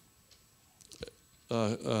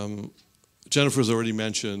 Jennifer's already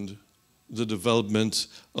mentioned the development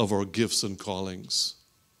of our gifts and callings.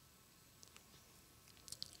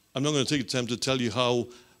 I'm not going to take the time to tell you how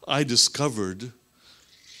I discovered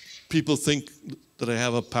people think that I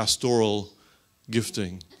have a pastoral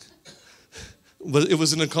gifting. But it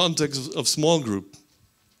was in the context of small group.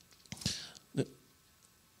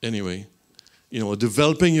 Anyway,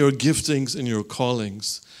 developing your giftings and your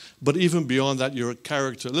callings. But even beyond that, your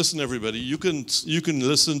character. Listen, everybody, you can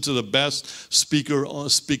listen to the best speaker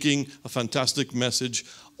speaking a fantastic message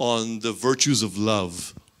on the virtues of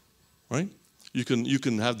love, right? You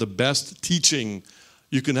can have the best teaching.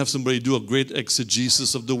 You can have somebody do a great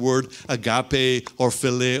exegesis of the word agape or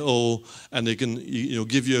phileo, and they can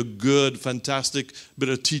give you a good, fantastic bit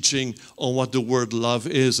of teaching on what the word love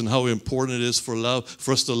is and how important it is for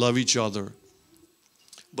us to love each other.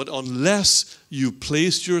 But unless you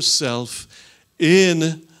place yourself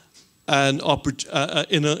in a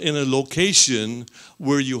location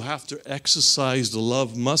where you have to exercise the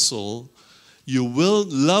love muscle,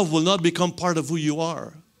 love will not become part of who you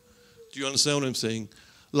are. Do you understand what I'm saying?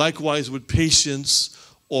 Likewise with patience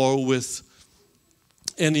or with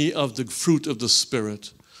any of the fruit of the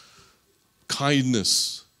Spirit.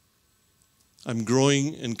 Kindness. I'm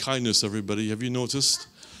growing in kindness, everybody. Have you noticed?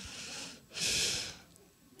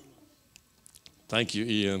 Thank you,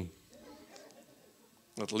 Ian.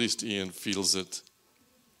 At least Ian feels it.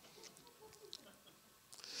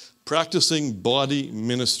 Practicing body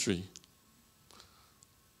ministry.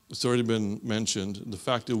 It's already been mentioned. The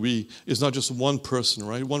fact that it's not just one person,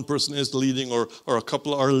 right? One person is leading or a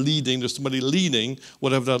couple are leading. There's somebody leading,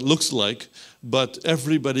 whatever that looks like. But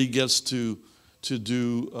everybody gets to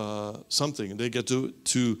do something. They get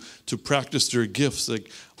to practice their gifts,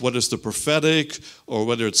 like whether it's the prophetic or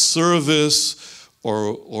whether it's service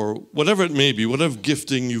or whatever it may be, whatever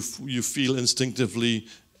gifting you feel instinctively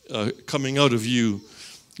coming out of you.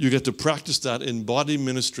 You get to practice that in body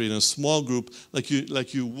ministry in a small group like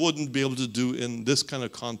you wouldn't be able to do in this kind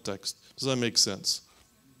of context. Does that make sense?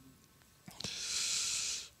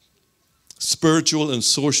 Spiritual and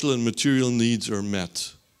social and material needs are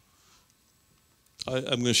met. I'm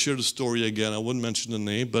going to share the story again. I wouldn't mention the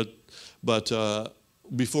name, but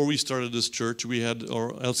before we started this church,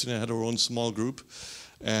 Elsie and I had our own small group,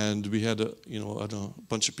 and we had a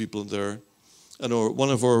bunch of people there. And one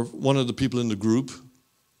of the people in the group,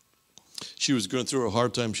 she was going through a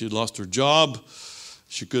hard time. She had lost her job.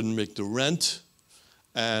 She couldn't make the rent.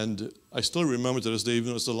 And I still remember to this day, even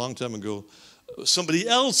though it's a long time ago, somebody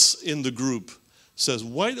else in the group says,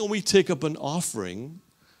 why don't we take up an offering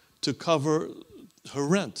to cover her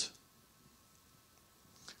rent?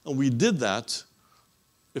 And we did that,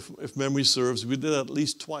 if memory serves, we did that at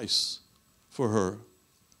least twice for her.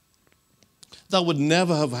 That would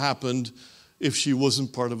never have happened if she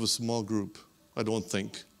wasn't part of a small group, I don't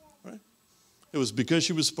think. It was because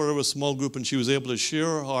she was part of a small group and she was able to share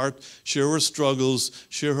her heart, share her struggles,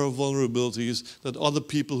 share her vulnerabilities, that other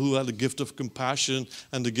people who had the gift of compassion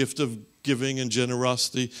and the gift of giving and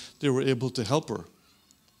generosity, they were able to help her.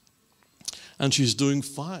 And she's doing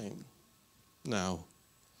fine now.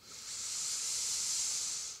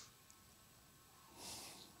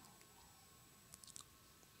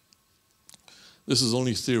 This is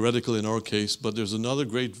only theoretical in our case, but there's another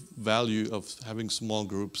great value of having small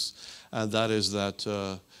groups, and that is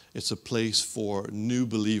that it's a place for new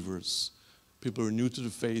believers, people who are new to the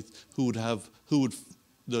faith,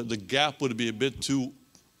 the gap would be a bit too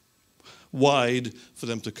wide for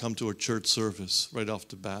them to come to a church service right off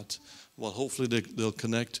the bat. Well, hopefully they'll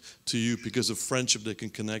connect to you because of friendship. They can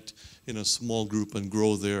connect in a small group and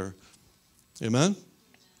grow there. Amen?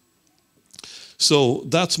 So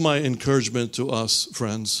that's my encouragement to us,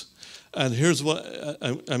 friends. And here's what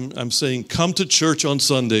I'm saying. Come to church on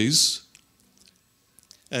Sundays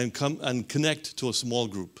and come and connect to a small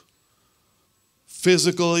group.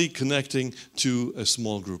 Physically connecting to a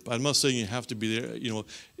small group. I'm not saying you have to be there.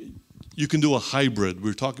 You can do a hybrid.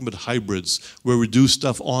 We're talking about hybrids where we do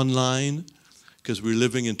stuff online because we're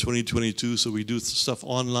living in 2022, so we do stuff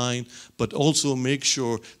online, but also make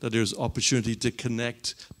sure that there's opportunity to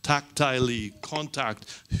connect tactilely,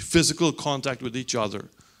 physical contact with each other.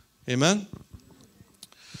 Amen?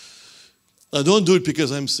 Now, don't do it because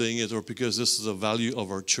I'm saying it or because this is a value of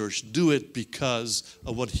our church. Do it because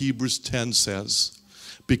of what Hebrews 10 says,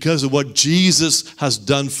 because of what Jesus has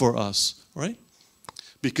done for us, right?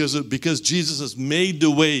 because Jesus has made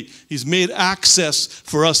the way. He's made access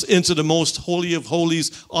for us into the most holy of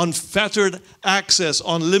holies, unfettered access,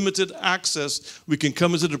 unlimited access. We can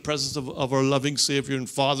come into the presence of our loving Savior and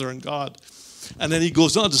Father and God. And then he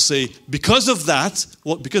goes on to say, because of that,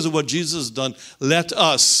 because of what Jesus has done, let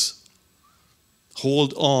us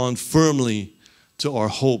hold on firmly to our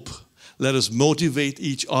hope. Let us motivate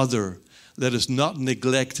each other. Let us not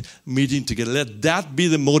neglect meeting together. Let that be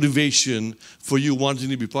the motivation for you wanting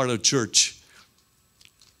to be part of church,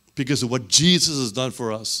 because of what Jesus has done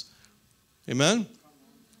for us. Amen?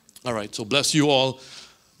 All right, so bless you all.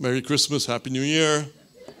 Merry Christmas, Happy New Year.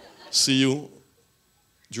 See you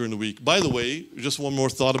during the week. By the way, just one more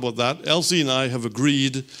thought about that. Elsie and I have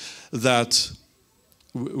agreed that,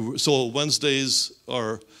 so Wednesdays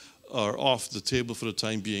are off the table for the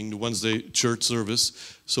time being, the Wednesday church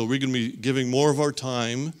service. So we're going to be giving more of our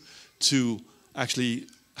time to actually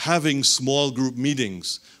having small group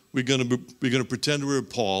meetings. We're going to pretend we're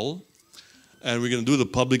Paul, and we're going to do the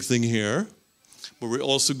public thing here, but we're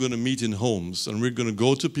also going to meet in homes, and we're going to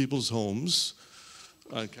go to people's homes.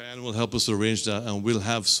 Kyan will help us arrange that, and we'll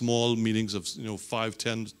have small meetings of 5,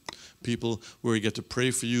 10 people where we get to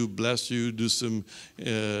pray for you, bless you, do some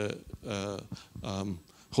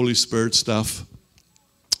Holy Spirit stuff,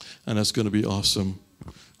 and that's going to be awesome.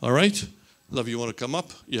 All right? Love, you want to come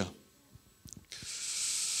up? Yeah.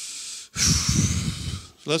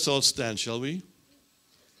 Let's all stand, shall we?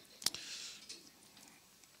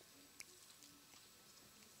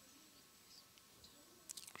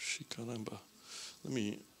 Shikaramba.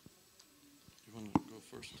 You want to go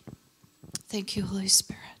first? Thank you, Holy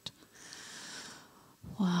Spirit.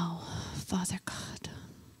 Wow, Father God,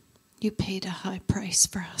 you paid a high price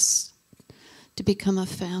for us to become a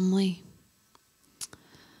family.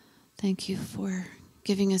 Thank you for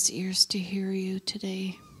giving us ears to hear you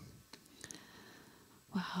today.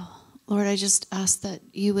 Wow. Lord, I just ask that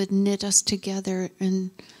you would knit us together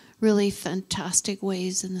in really fantastic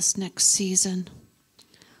ways in this next season.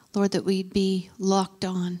 Lord, that we'd be locked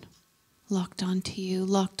on to you,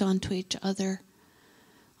 locked on to each other,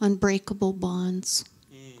 unbreakable bonds.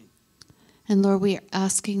 And Lord, we are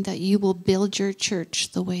asking that you will build your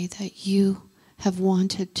church the way that you have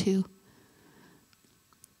wanted to.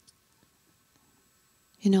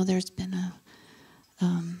 There's been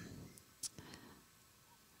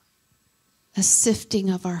a sifting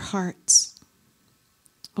of our hearts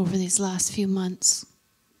over these last few months.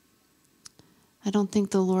 I don't think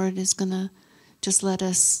the Lord is going to just let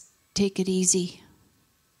us take it easy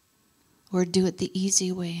or do it the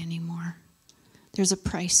easy way anymore. There's a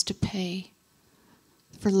price to pay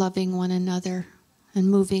for loving one another and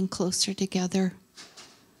moving closer together.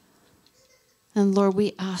 And Lord,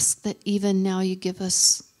 we ask that even now you give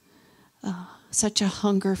us such a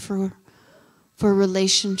hunger for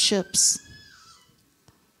relationships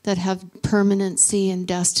that have permanency and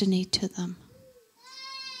destiny to them.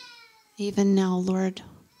 Even now, Lord,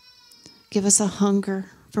 give us a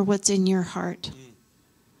hunger for what's in your heart.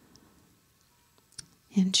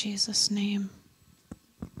 In Jesus' name.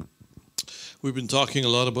 We've been talking a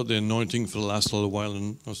lot about the anointing for the last little while,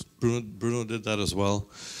 and Bruno did that as well.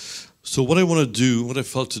 So what I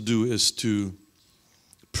felt to do is to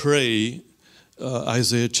pray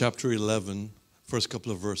Isaiah chapter 11, first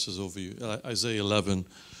couple of verses over you. Isaiah 11.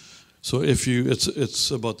 So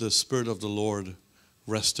it's about the Spirit of the Lord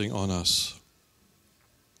resting on us.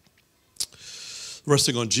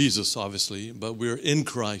 Resting on Jesus, obviously, but we're in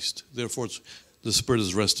Christ. Therefore, the Spirit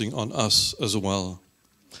is resting on us as well.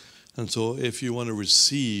 And so if you want to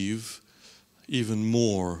receive even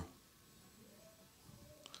more,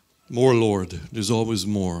 Lord, there's always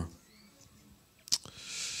more.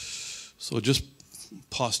 So just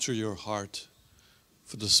posture your heart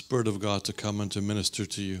for the Spirit of God to come and to minister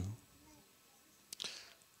to you.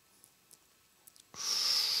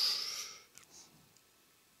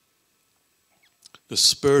 The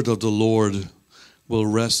Spirit of the Lord will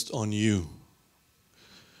rest on you.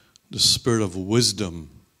 The Spirit of wisdom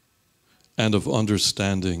and of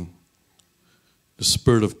understanding. The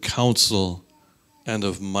Spirit of counsel and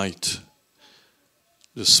of might.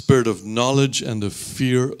 The Spirit of knowledge and the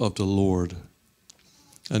fear of the Lord.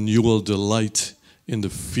 And you will delight in the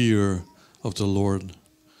fear of the Lord.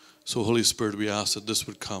 So Holy Spirit, we ask that this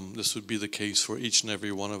would come. This would be the case for each and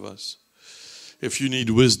every one of us. If you need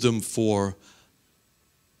wisdom for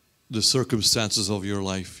the circumstances of your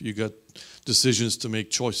life, you got decisions to make,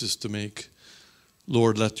 choices to make,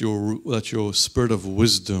 Lord, let your Spirit of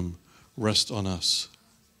wisdom rest on us.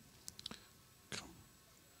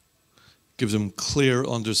 Give them clear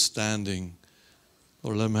understanding,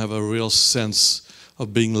 or let them have a real sense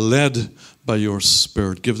of being led by your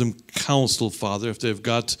Spirit. Give them counsel, Father, if they've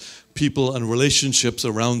got people and relationships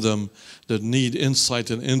around them that need insight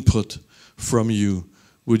and input from you.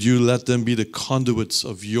 Would you let them be the conduits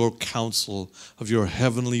of your counsel, of your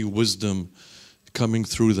heavenly wisdom coming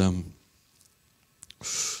through them?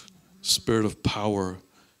 Spirit of power,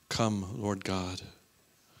 come, Lord God.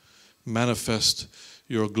 Manifest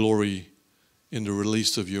your glory in the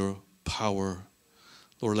release of your power.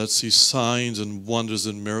 Lord, let's see signs and wonders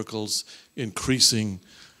and miracles increasing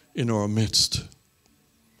in our midst.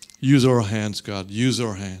 Use our hands, God. Use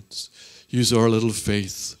our hands. Use our little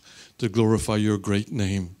faith to glorify your great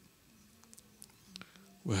name.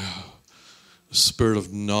 Wow. The spirit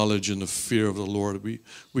of knowledge and the fear of the Lord.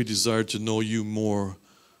 We desire to know you more,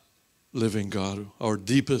 living God. Our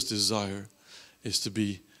deepest desire is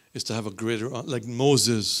to have a greater, like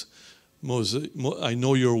Moses, I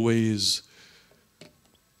know your ways.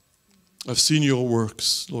 I've seen your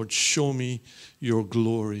works. Lord, show me your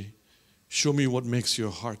glory. Show me what makes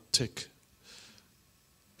your heart tick.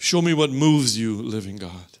 Show me what moves you, living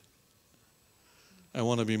God. I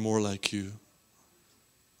want to be more like you.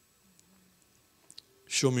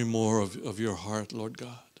 Show me more of your heart, Lord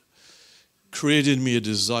God. Create in me a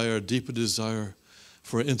desire, a deeper desire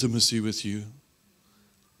for intimacy with you.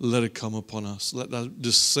 Let it come upon us. Let that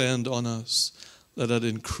descend on us. Let that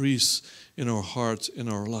increase in our hearts, in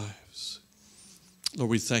our lives. Lord,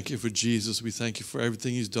 we thank you for Jesus. We thank you for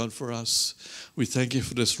everything he's done for us. We thank you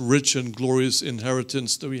for this rich and glorious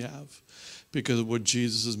inheritance that we have because of what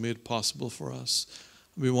Jesus has made possible for us.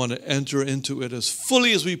 We want to enter into it as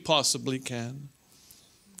fully as we possibly can.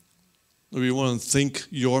 We want to think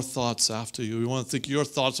your thoughts after you. We want to think your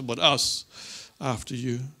thoughts about us after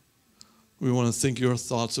you. We want to think your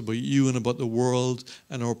thoughts about you and about the world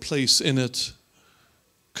and our place in it.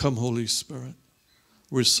 Come, Holy Spirit.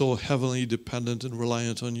 We're so heavily dependent and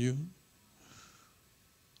reliant on you.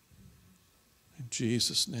 In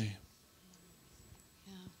Jesus' name.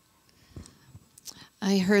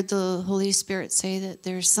 I heard the Holy Spirit say that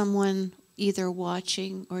there's someone either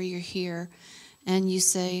watching or you're here, and you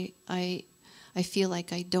say, I feel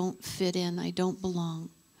like I don't fit in, I don't belong.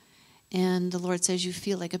 And the Lord says you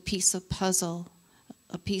feel like a piece of a puzzle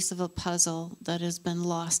that has been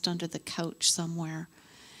lost under the couch somewhere.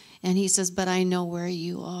 And he says, but I know where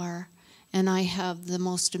you are, and I have the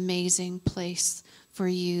most amazing place for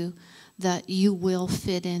you that you will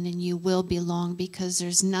fit in and you will belong, because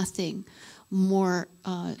there's nothing more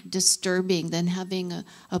disturbing than having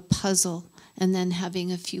a puzzle and then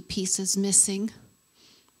having a few pieces missing.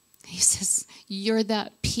 He says, you're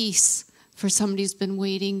that piece for somebody who's been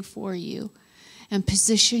waiting for you. And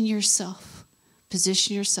position yourself,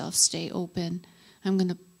 stay open. I'm going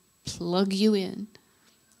to plug you in.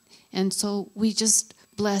 And so we just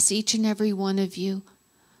bless each and every one of you.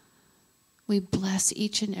 We bless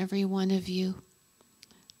each and every one of you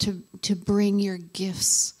to bring your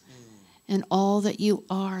gifts and all that you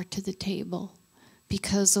are to the table,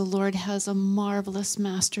 because the Lord has a marvelous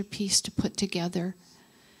masterpiece to put together.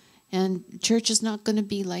 And church is not going to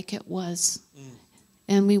be like it was.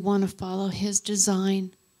 And we want to follow his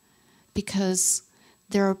design, because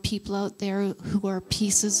there are people out there who are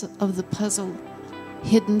pieces of the puzzle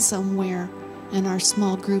hidden somewhere, and our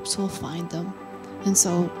small groups will find them. And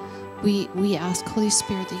so we ask, Holy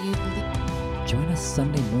Spirit, that you lead. Join us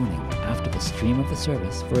Sunday morning after the stream of the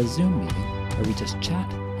service for a Zoom meeting where we just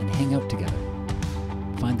chat and hang out together.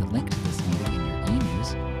 Find the link to this meeting in your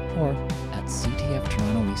e-news or at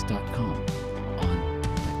ctftorontoeast.com on the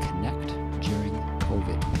Connect During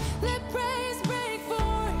COVID.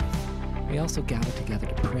 We also gather together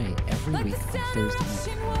to pray every week on Thursday night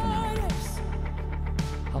for an hour.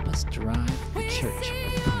 Help us drive the church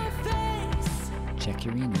with prayer. Check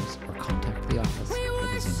your e-news or contact the office for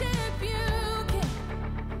the Zoom meeting.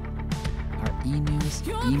 Our e-news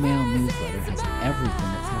email newsletter has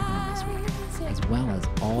everything that's happening this week, as well as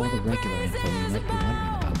all the regular info you might be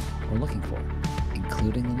wondering about or looking for,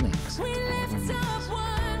 including the links to all of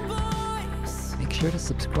our meetings. Make sure to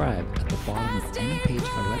subscribe at the bottom of any page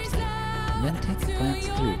of our website, and then take a glance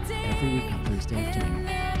through every week on Thursday afternoon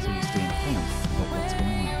so you stay informed about what's going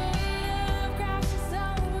on.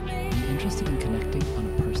 Are you interested in connecting on a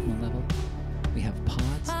personal level? We have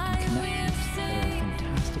pods and connect groups that are a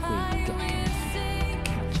fantastic way to get connected to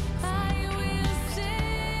catch the fire of Toronto.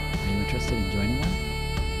 Are you interested in joining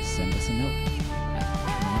one? Send us a note at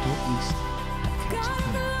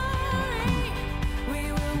torontoeast@catchthefire.com.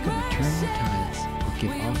 You can return your tithes or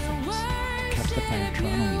give offerings to Catch the Fire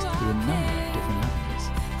Toronto East through a number of different avenues: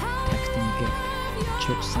 texting a gift,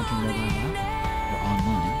 Church Center mobile app, or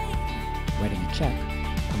online, writing a check,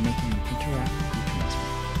 or making an interactive e-transfer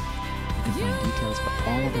You can find details for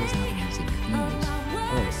all of those avenues in your e-news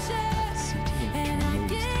or at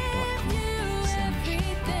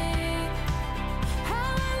ctftorontoeast.com/give.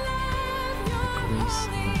 The grace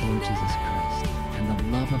of the Lord Jesus Christ and the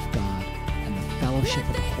love of God and the fellowship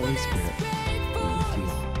of the Holy Spirit be with you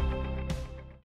all.